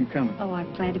 Appreciate you coming. Oh,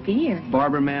 I'm glad to be here.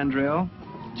 Barbara Mandrell,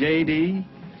 J.D.,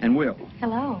 and Will.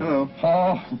 Hello. Hello.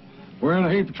 Oh, we're in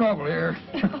a heap of trouble here.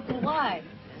 Why?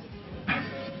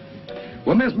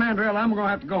 Well, Miss Mandrell, I'm going to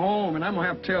have to go home, and I'm going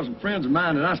to have to tell some friends of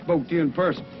mine that I spoke to you in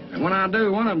person. And when I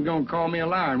do, one of them's going to call me a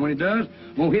liar. And when he does,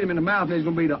 I'm going to hit him in the mouth, and it's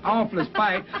going to be the awfulest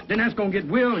fight. Then that's going to get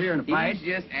Will here in a fight.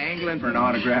 He's just angling for an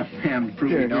autograph, ma'am, to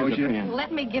prove he knows you.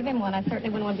 Let me give him one. I certainly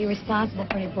wouldn't want to be responsible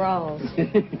for any brawls.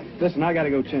 Listen, I got to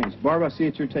go change. Barbara, I'll see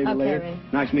you at your table Okay, later. Ray.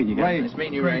 Nice meeting you guys. Ray, Nice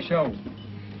meeting you, Ray. Show.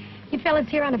 You fellas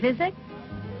here on a visit?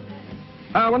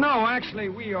 Well, no, actually,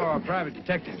 we are private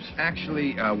detectives.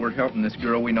 Actually, we're helping this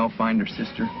girl we know find her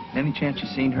sister. Any chance you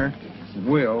seen her?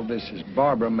 Will, this is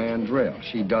Barbara Mandrell.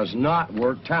 She does not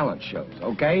work talent shows,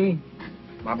 okay?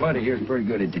 My buddy here's pretty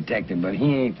good at detecting, but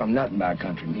he ain't from nothing about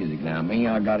country music now. Me,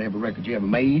 I got every record you ever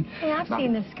made. Hey, I've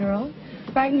seen this girl.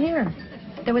 Right in here.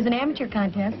 There was an amateur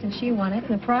contest, and she won it,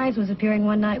 and the prize was appearing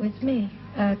one night with me.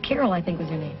 Carol, I think was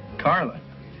her name. Carla.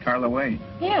 Carla Wade.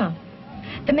 Yeah.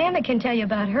 The man that can tell you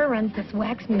about her runs this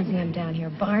wax museum down here.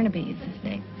 Barnaby is his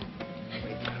name.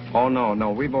 Oh,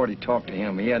 no, we've already talked to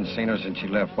him. He hadn't seen her since she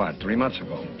left, what, 3 months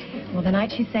ago? Well, the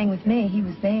night she sang with me, he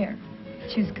was there.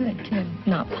 She was good, too.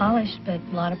 Not polished, but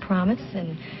a lot of promise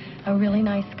and a really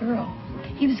nice girl.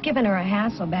 He was giving her a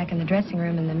hassle back in the dressing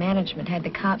room, and the management had the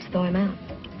cops throw him out.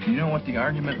 Do you know what the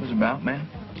argument was about, ma'am?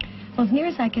 Well, as near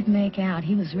as I could make out,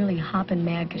 he was really hopping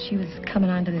mad because she was coming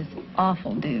on to this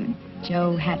awful dude,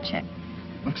 Joe Hatcheck.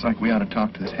 Looks like we ought to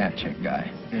talk to this hat check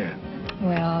guy. Yeah.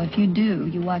 Well, if you do,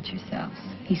 you watch yourselves.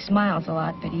 He smiles a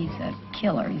lot, but he's a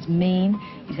killer. He's mean,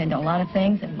 he's into a lot of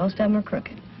things, and most of them are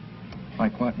crooked.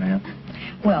 Like what, ma'am?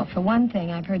 Well, for one thing,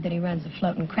 I've heard that he runs a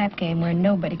floating crap game where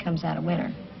nobody comes out a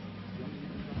winner.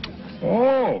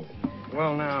 Oh,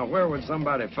 well, now, where would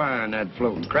somebody find that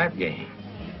floating crap game?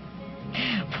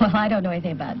 Well, I don't know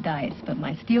anything about dice, but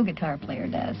my steel guitar player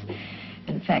does.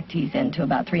 In fact, he's into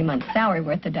about 3 months' salary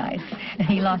worth of dice.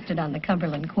 He lost it on the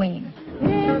Cumberland Queen.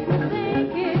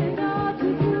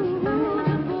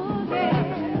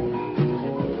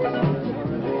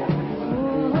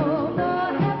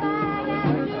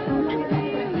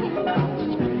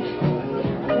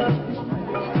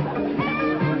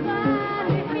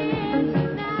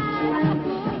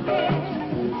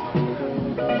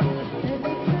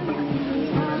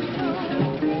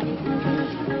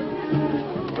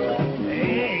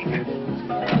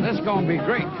 gonna be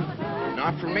great.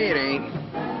 Not for me, it ain't.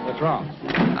 What's wrong?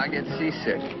 I get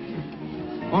seasick.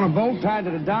 On a boat tied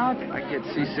to the dock? I get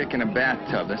seasick in a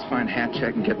bathtub. Let's find Hat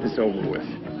Check and get this over with.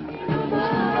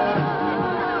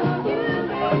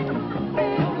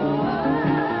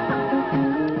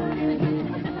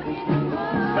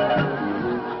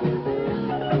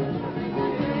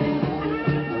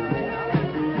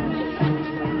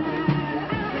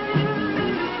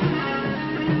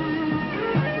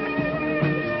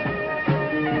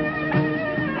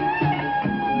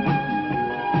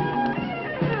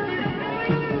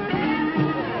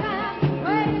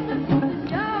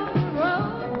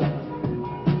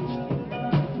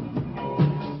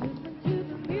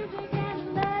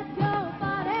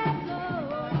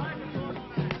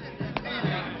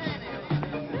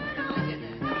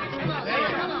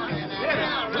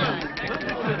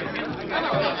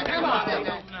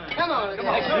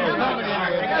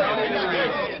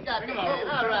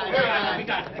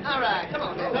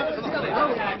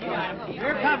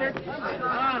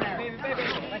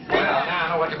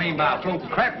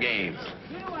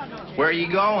 Where are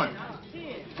you going?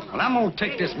 Well, I'm gonna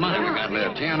take this money we got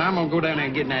left here, and I'm gonna go down there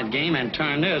and get in that game and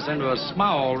turn this into a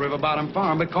small river bottom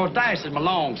farm because dice is my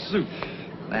long suit.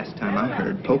 Last time I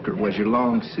heard, poker was your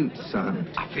long suit, son.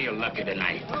 I feel lucky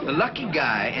tonight. The lucky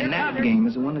guy in that game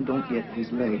is the one who don't get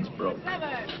his legs broke.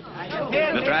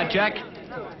 Mr. Hatcheck?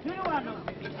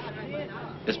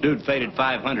 This dude faded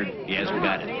 500. Yes, we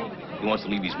got it. He wants to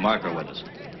leave his marker with us.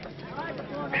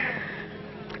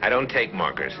 I don't take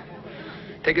markers.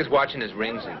 Take his watch and his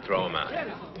rings and throw them out.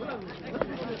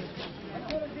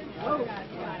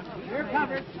 You're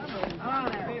covered.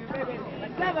 On there, baby.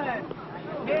 7.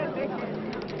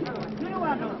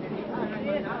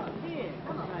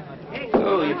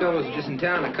 So, you fellows are just in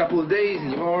town a couple of days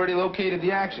and you've already located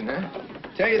the action, huh?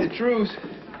 Tell you the truth,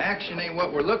 action ain't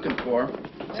what we're looking for.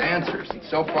 It's answers. And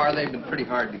so far, they've been pretty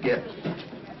hard to get.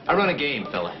 I run a game,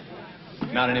 fella.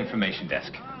 Not an information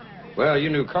desk. Well, you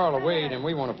knew Carla Wade, and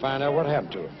we want to find out what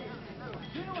happened to her.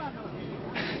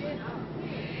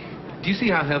 Do you see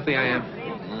how healthy I am?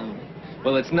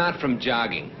 Well, it's not from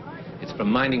jogging. It's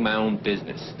from minding my own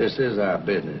business. This is our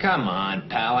business. Come on,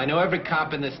 pal. I know every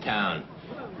cop in this town.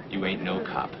 You ain't no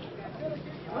cop.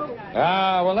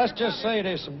 Well, let's just say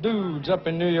there's some dudes up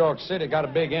in New York City got a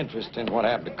big interest in what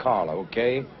happened to Carla,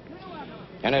 okay?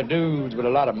 And they're dudes with a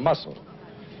lot of muscle.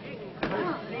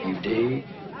 You dig?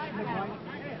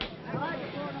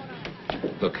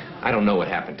 Look, I don't know what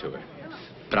happened to her.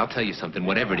 But I'll tell you something.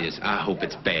 Whatever it is, I hope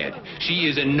it's bad. She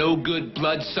is a no-good,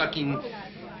 blood-sucking...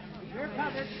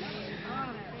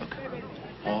 Look,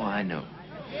 all I know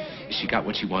is she got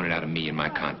what she wanted out of me and my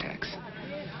contacts.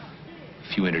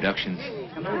 A few introductions,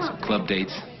 some club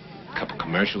dates, a couple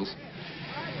commercials.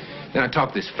 Then I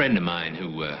talked to this friend of mine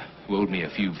who owed me a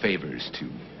few favors to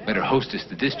let her host us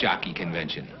the disc jockey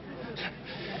convention.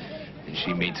 And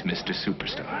she meets Mr.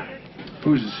 Superstar.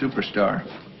 Who's the superstar?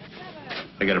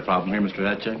 I got a problem here, Mr.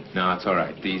 Hatcheck? No, it's all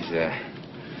right. These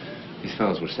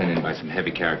fellows were sent in by some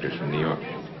heavy characters from New York.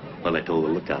 Well, I told the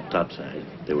lookout topside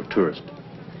they were tourists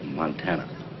from Montana.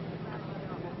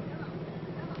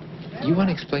 You want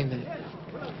to explain that?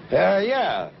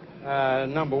 Yeah.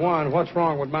 Number one, what's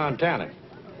wrong with Montana?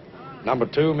 Number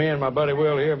two, me and my buddy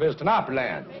Will here visiting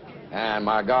Opryland. And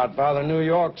my godfather in New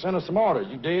York sent us some orders,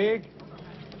 you dig?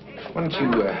 Why don't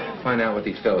you find out what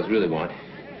these fellows really want,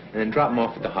 and then drop them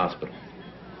off at the hospital.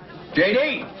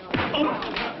 J.D.!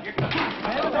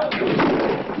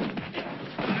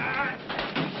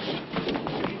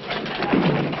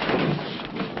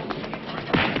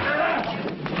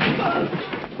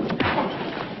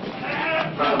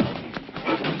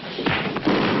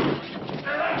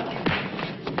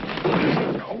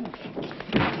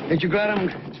 Ain't you glad I'm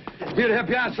here to help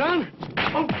you out, son?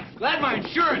 Oh, glad my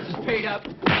insurance is paid up.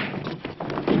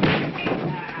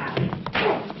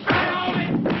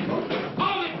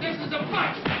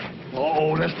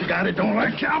 Oh, that's the guy that don't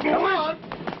like cowboys? Come on.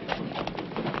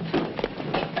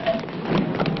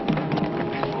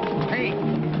 Hey,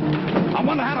 I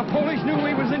wonder how the police knew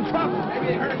we was in trouble. Maybe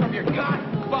they heard it from your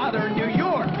godfather in New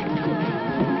York.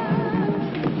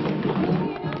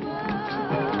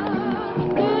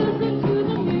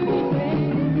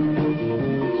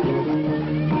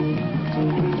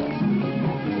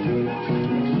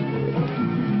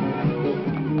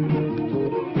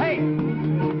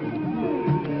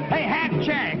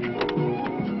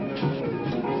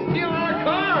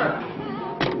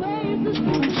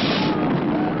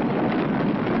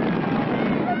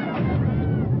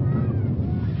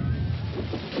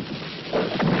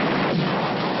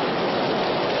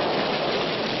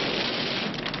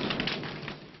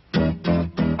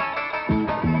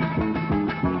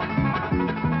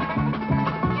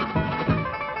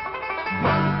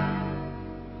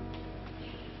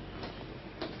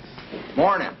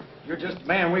 Morning. You're just the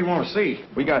man we want to see.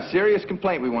 We got a serious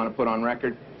complaint we want to put on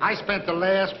record. I spent the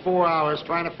last 4 hours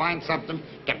trying to find something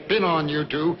to pin on you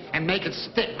two and make it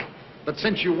stick. But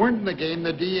since you weren't in the game,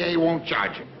 the DA won't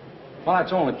charge you. Well,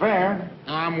 that's only fair.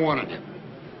 Now, I'm warning you.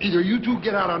 Either you two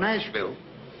get out of Nashville,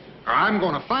 or I'm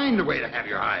going to find a way to have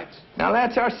your hides. Now,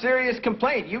 that's our serious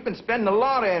complaint. You've been spending a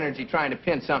lot of energy trying to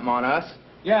pin something on us.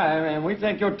 Yeah, and we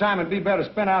think your time would be better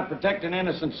spent out protecting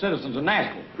innocent citizens of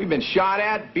Nashville. We've been shot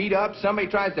at, beat up. Somebody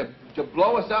tries to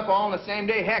blow us up all in the same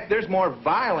day. Heck, there's more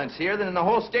violence here than in the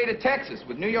whole state of Texas,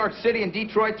 with New York City and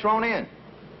Detroit thrown in.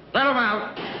 Let them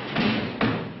out.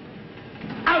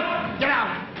 Out! Get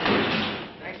out!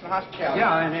 Thanks for the hospitality.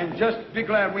 Yeah, and just be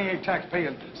glad we ain't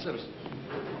taxpaying citizens.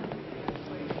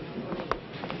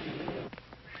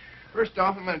 First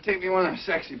off, I'm going to take me one of them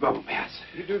sexy bubble baths.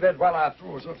 You do that while I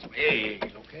throw us up some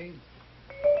eggs, okay?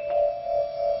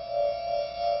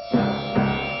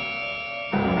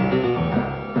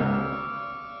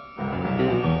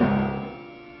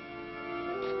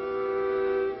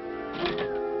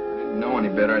 Didn't know any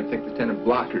better. I'd think Lieutenant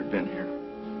Blocker had been here.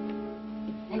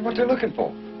 Wonder what they're looking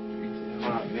for.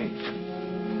 Not me.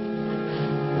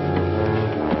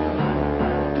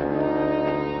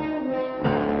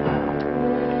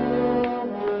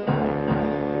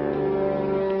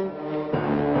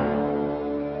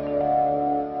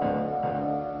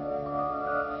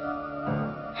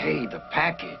 Hey, the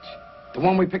package. The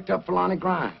one we picked up for Lonnie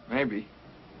Grimes. Maybe.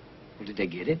 Well, did they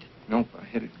get it? Nope, I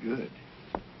hit it good.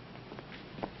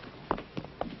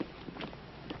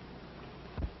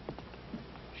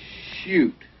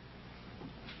 Shoot.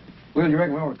 Will, you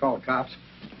reckon we ought to call the cops?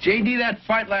 J.D., that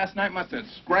fight last night must have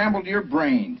scrambled your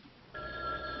brains.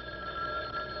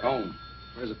 Phone.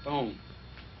 Where's the phone?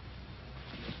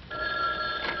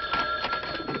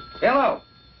 Hello.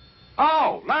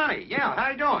 Oh, Lonnie. Yeah,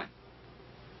 how you doing?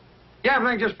 Yeah,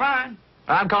 everything's just fine.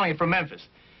 I'm calling you from Memphis.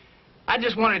 I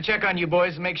just wanted to check on you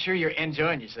boys and make sure you're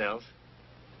enjoying yourselves.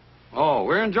 Oh,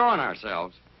 we're enjoying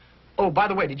ourselves. Oh, by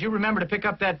the way, did you remember to pick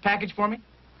up that package for me?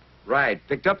 Right.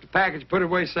 Picked up the package, put it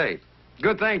away safe.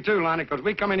 Good thing, too, Lonnie, because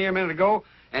we come in here a minute ago,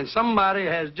 and somebody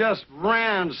has just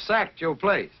ransacked your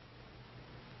place.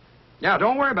 Yeah,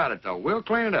 don't worry about it, though. We'll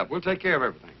clean it up. We'll take care of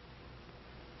everything.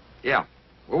 Yeah.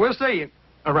 Well, we'll see you.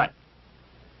 All right.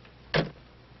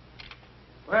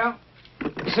 Well,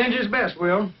 send you his best,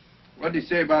 Will. What'd he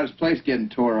say about his place getting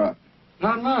tore up?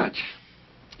 Not much.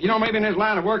 You know, maybe in his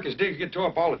line of work, his digs get tore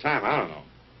up all the time. I don't know.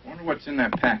 Wonder what's in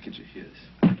that package of his.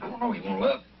 I don't know. You want to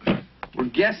look? We're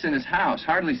guessing his house.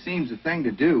 Hardly seems the thing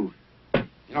to do.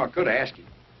 You know, I could have asked him.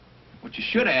 What you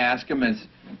should have asked him is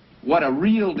what a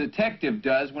real detective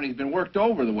does when he's been worked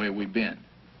over the way we've been.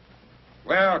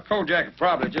 Well, Kojak would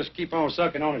probably just keep on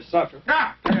sucking on his sucker.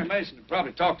 Ah! Perry Mason would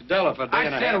probably talk to Della for a day and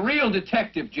a half. I said a real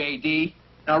detective, J.D.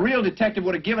 Now, a real detective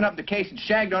would have given up the case and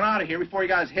shagged on out of here before he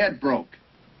got his head broke.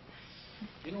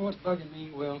 You know what's bugging me,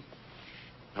 Will?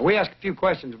 Now, we asked a few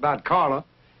questions about Carla,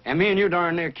 and me and you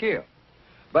darn near killed.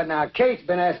 But now Kate's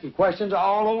been asking questions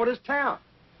all over this town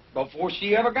before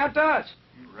she ever got to us.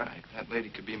 You're right. That lady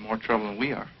could be in more trouble than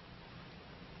we are.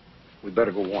 We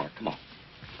better go warn her. Come on.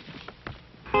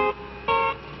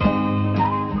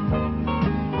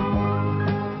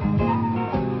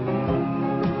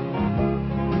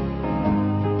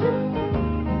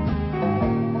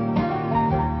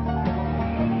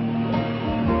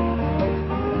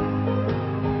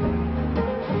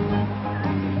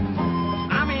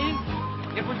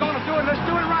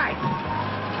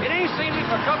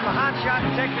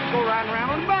 Detectives go riding around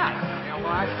on the bike. Yeah, well,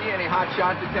 I see any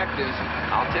hotshot detectives.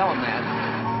 I'll tell them that.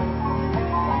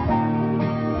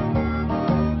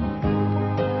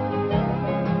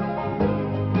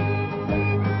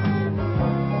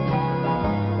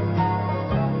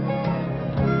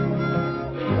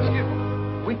 Excuse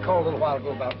me. We called a little while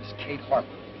ago about Miss Kate Harper.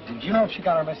 Did you know if she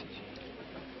got our message?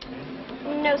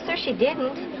 No, sir, she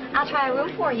didn't. I'll try a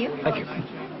room for you. Thank you.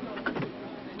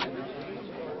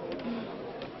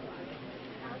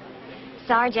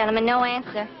 Sorry, gentlemen, no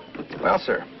answer. Well,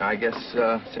 sir, I guess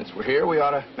since we're here, we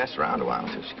ought to mess around a while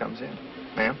until she comes in.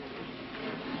 Ma'am?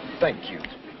 Thank you.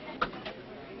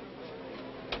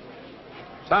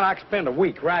 Son, I could spend a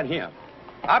week right here.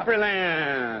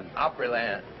 Opryland.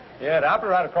 Opryland. Yeah, the Opry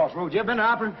right across the road. You ever been to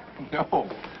Opry? No.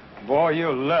 Boy,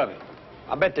 you'll love it.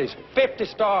 I bet there's 50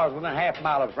 stars within a half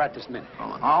mile of us right this minute.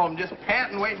 Oh, and all of them just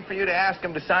panting, waiting for you to ask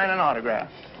them to sign an autograph.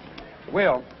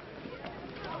 Well,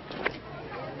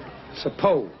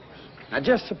 suppose, now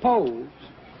just suppose,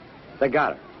 they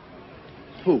got her.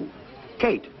 Who?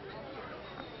 Kate.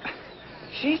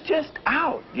 She's just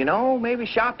out, you know, maybe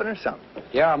shopping or something.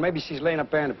 Yeah, maybe she's laying up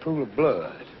there in a pool of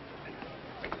blood.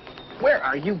 Where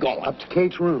are you going? Up to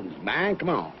Kate's room, man. Come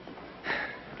on.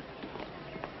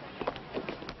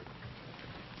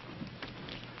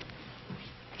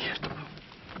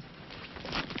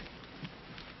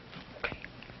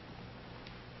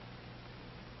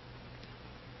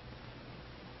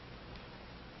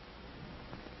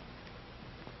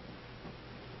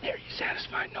 There, you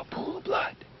satisfied? No pool of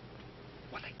blood.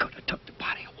 Well, they could have took the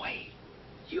body away.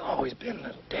 You always been a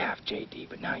little daft, J.D.,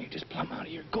 but now you're just plumb out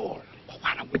of your gourd. Well,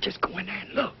 why don't we just go in there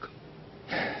and look?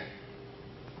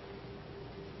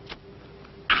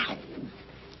 Ow!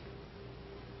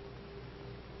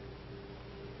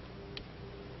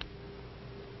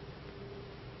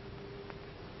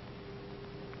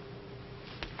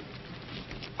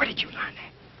 Where did you learn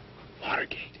that?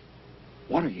 Watergate.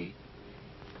 Watergate?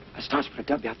 That starts with a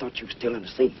W. I thought you were still in the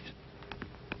seas.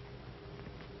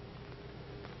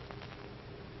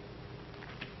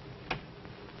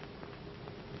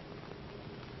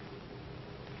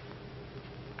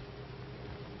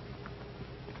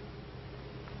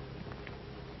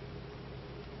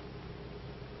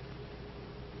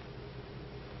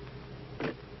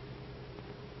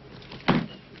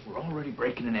 We're already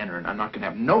breaking and entering. I'm not going to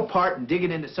have no part in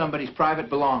digging into somebody's private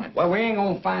belongings. Well, we ain't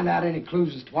gonna find out any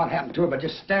clues as to what happened to her, but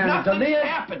just staring at the Nothing lid.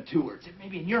 happened to her. It's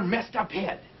maybe in your messed up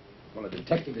head. Well, a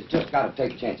detective has just got to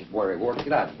take chances where he works.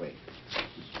 Get out of the way.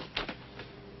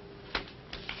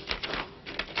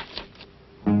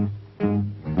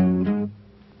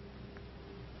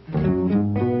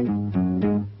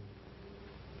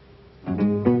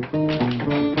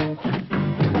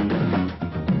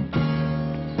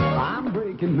 I'm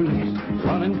breaking loose,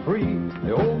 running free.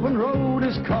 The open road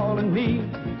is calling me.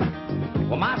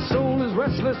 Well, my soul is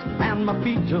restless and my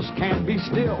feet just can't be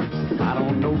still. I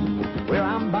don't know where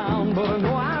I'm bound, but I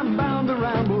know I'm bound to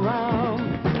ramble round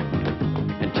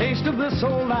and taste of this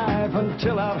old life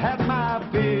until I've had my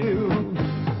fill.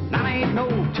 Now there ain't no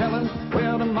telling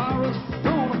where tomorrow's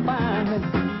gonna find me.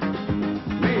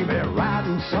 Maybe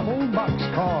riding some old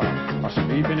boxcar or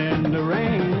sleeping in the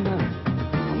rain.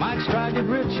 I might strike it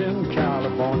rich in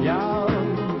California,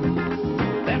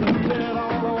 then move it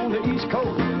all on the East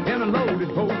Coast in a loaded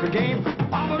poker game.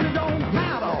 Oh, but it don't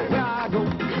matter where I go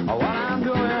or what I'm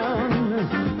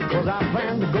doing, 'cause I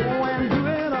plan to go and do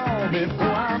it all before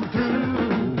I'm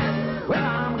through. Well,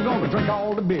 I'm gonna drink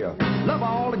all the beer, love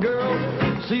all the girls,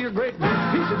 see a great big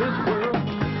piece of this world.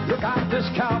 Look out, this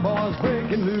cowboy's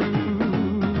breaking loose.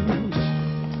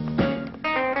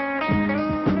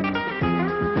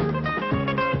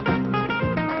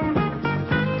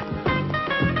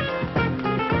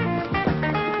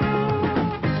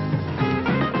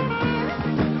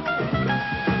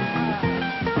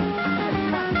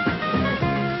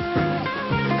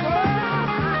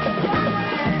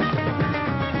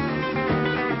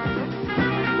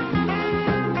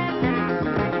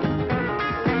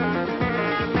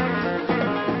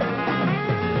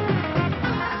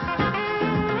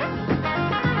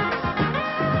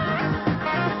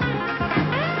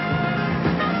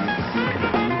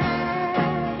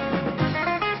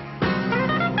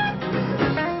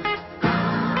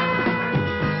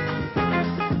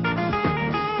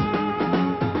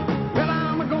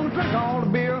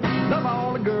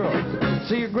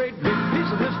 See a great big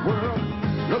piece of this world.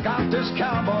 Look out, this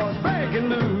cowboy's breaking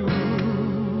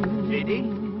loose. J.D.,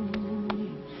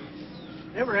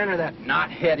 ever enter that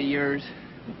knothead of yours?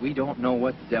 We don't know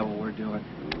what the devil we're doing.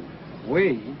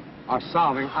 We are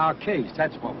solving our case.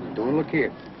 That's what we're doing. Look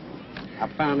here. I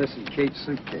found this in Kate's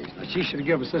suitcase. Now, she should have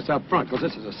given us this up front, because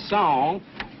this is a song,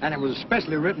 and it was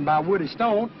especially written by Woody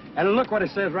Stone. And look what it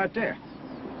says right there.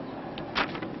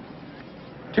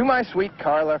 To my sweet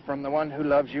Carla, from the one who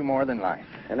loves you more than life.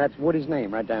 And that's Woody's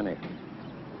name right down there.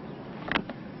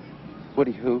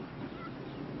 Woody who?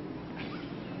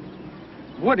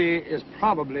 Woody is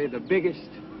probably the biggest,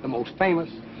 the most famous,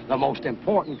 the most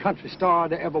important country star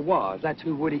there ever was. That's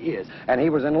who Woody is. And he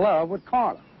was in love with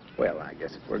Carla. Well, I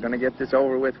guess if we're going to get this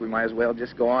over with, we might as well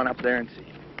just go on up there and see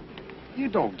him. You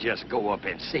don't just go up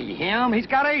and see him. He's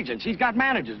got agents. He's got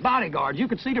managers, bodyguards. You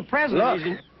could see the president.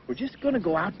 Look, we're just going to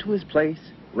go out to his place,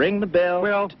 ring the bell.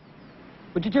 Well,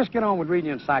 would you just get on with reading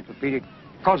the encyclopedia?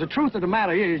 Because the truth of the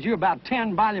matter is, you're about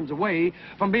 10 volumes away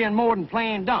from being more than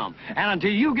plain dumb. And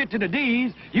until you get to the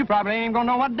D's, you probably ain't gonna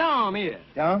know what dumb is.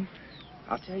 Dumb?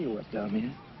 I'll tell you what dumb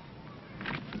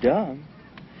is. Dumb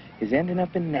is ending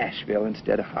up in Nashville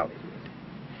instead of Hollywood.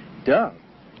 Dumb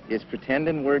is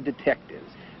pretending we're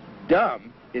detectives.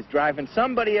 Dumb is driving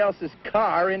somebody else's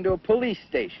car into a police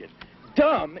station.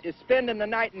 Dumb is spending the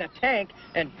night in a tank,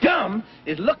 and dumb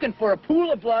is looking for a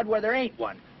pool of blood where there ain't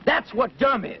one. That's what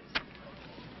dumb is.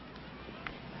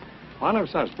 Well, I never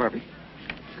said it's perfect.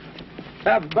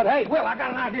 But hey, Will, I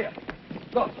got an idea.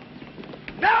 Look.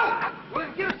 No! Well,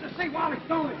 then get us to see Wally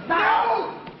Stone.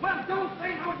 No! Well, don't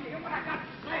say no. You hear what I got to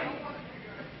say?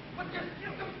 But just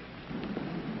give them...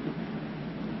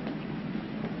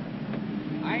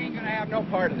 I ain't gonna have no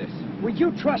part of this. Will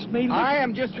you trust me? I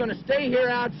am just gonna stay here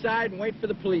outside and wait for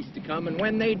the police to come, and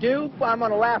when they do, I'm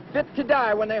gonna laugh fit to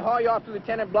die when they haul you off to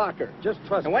Lieutenant Blocker. Just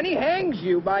trust me. And when he hangs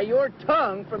you by your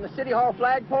tongue from the City Hall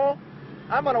flagpole,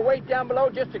 I'm gonna wait down below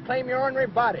just to claim your ornery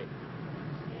body.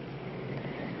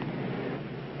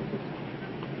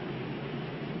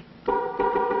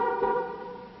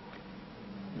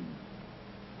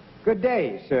 Good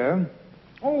day, sir.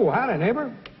 Oh, howdy,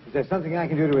 neighbor. Is there something I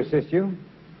can do to assist you?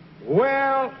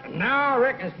 Well, now I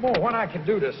reckon it's more what I can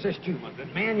do to assist you, my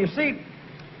good man. You see,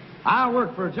 I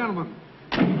work for a gentleman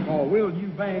called Will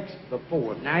Eubanks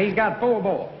IV. Now, he's got 4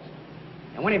 boys.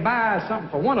 And when he buys something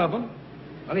for one of them,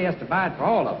 well, he has to buy it for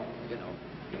all of them, you know.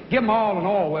 Give them all an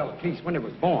Orwell at least when they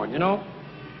was born, you know.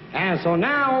 And so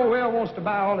now old Will wants to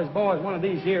buy all his boys one of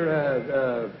these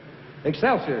here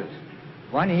Excelsiors.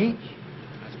 One each?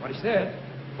 That's what he said.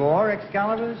 4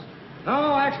 Excaliburs?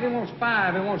 No, actually he wants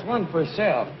 5. He wants one for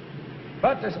himself.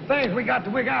 But there's some things we got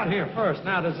to wig out here first.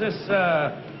 Now, does this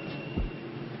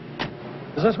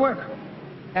work?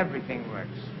 Everything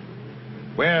works.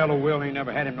 Well, old Will ain't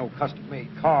never had him no custom-made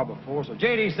car before, so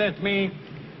J.D. said to me,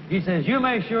 he says, you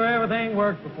make sure everything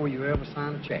works before you ever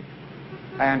sign a check.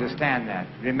 I understand that.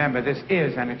 Remember, this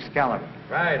is an Excalibur.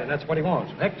 Right, and that's what he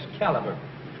wants, an Excalibur.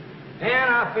 And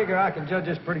I figure I can judge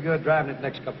this pretty good driving it the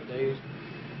next couple of days.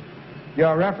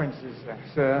 Your references,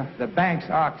 sir. The banks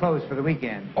are closed for the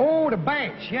weekend. Oh, the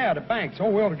banks. Yeah, the banks. Oh,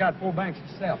 Will's got 4 banks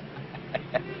himself.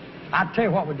 I'll tell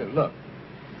you what we do. Look,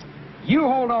 you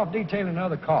hold off detailing the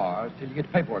other cars till you get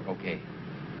the paperwork okay.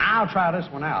 I'll try this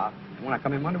one out, and when I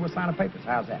come in Monday, we'll sign the papers.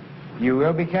 How's that? You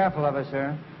will be careful of her,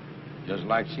 sir. Just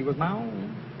like she was my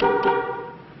own.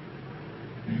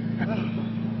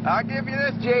 I'll give you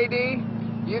this, J.D.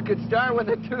 You could start with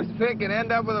a toothpick and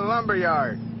end up with a lumber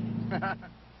yard.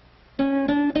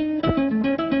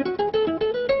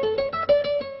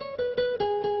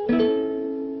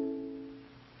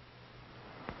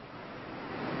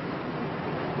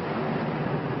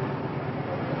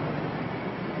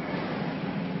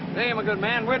 Hey, my good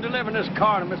man, we're delivering this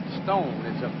car to Mr. Stone.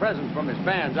 It's a present from his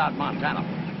fans out in Montana.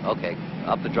 Okay,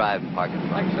 up the drive and park in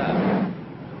front. Thanks, sir.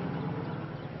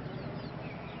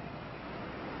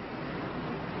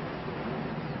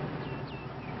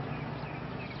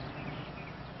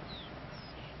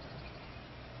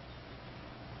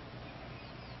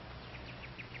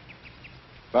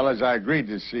 Fellas, I agreed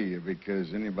to see you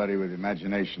because anybody with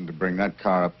imagination to bring that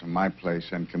car up to my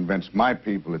place and convince my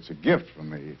people it's a gift from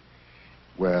me,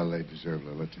 well, they deserve a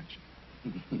little attention.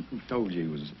 Told you he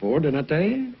was a Ford, didn't I tell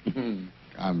you?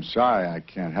 I'm sorry I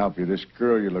can't help you. This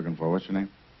girl you're looking for, what's her name?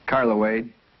 Carla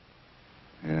Wade.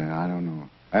 Yeah, I don't know.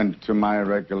 And to my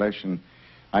recollection,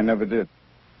 I never did.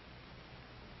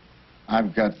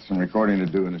 I've got some recording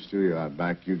to do in the studio out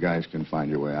back. You guys can find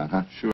your way out, huh? Sure.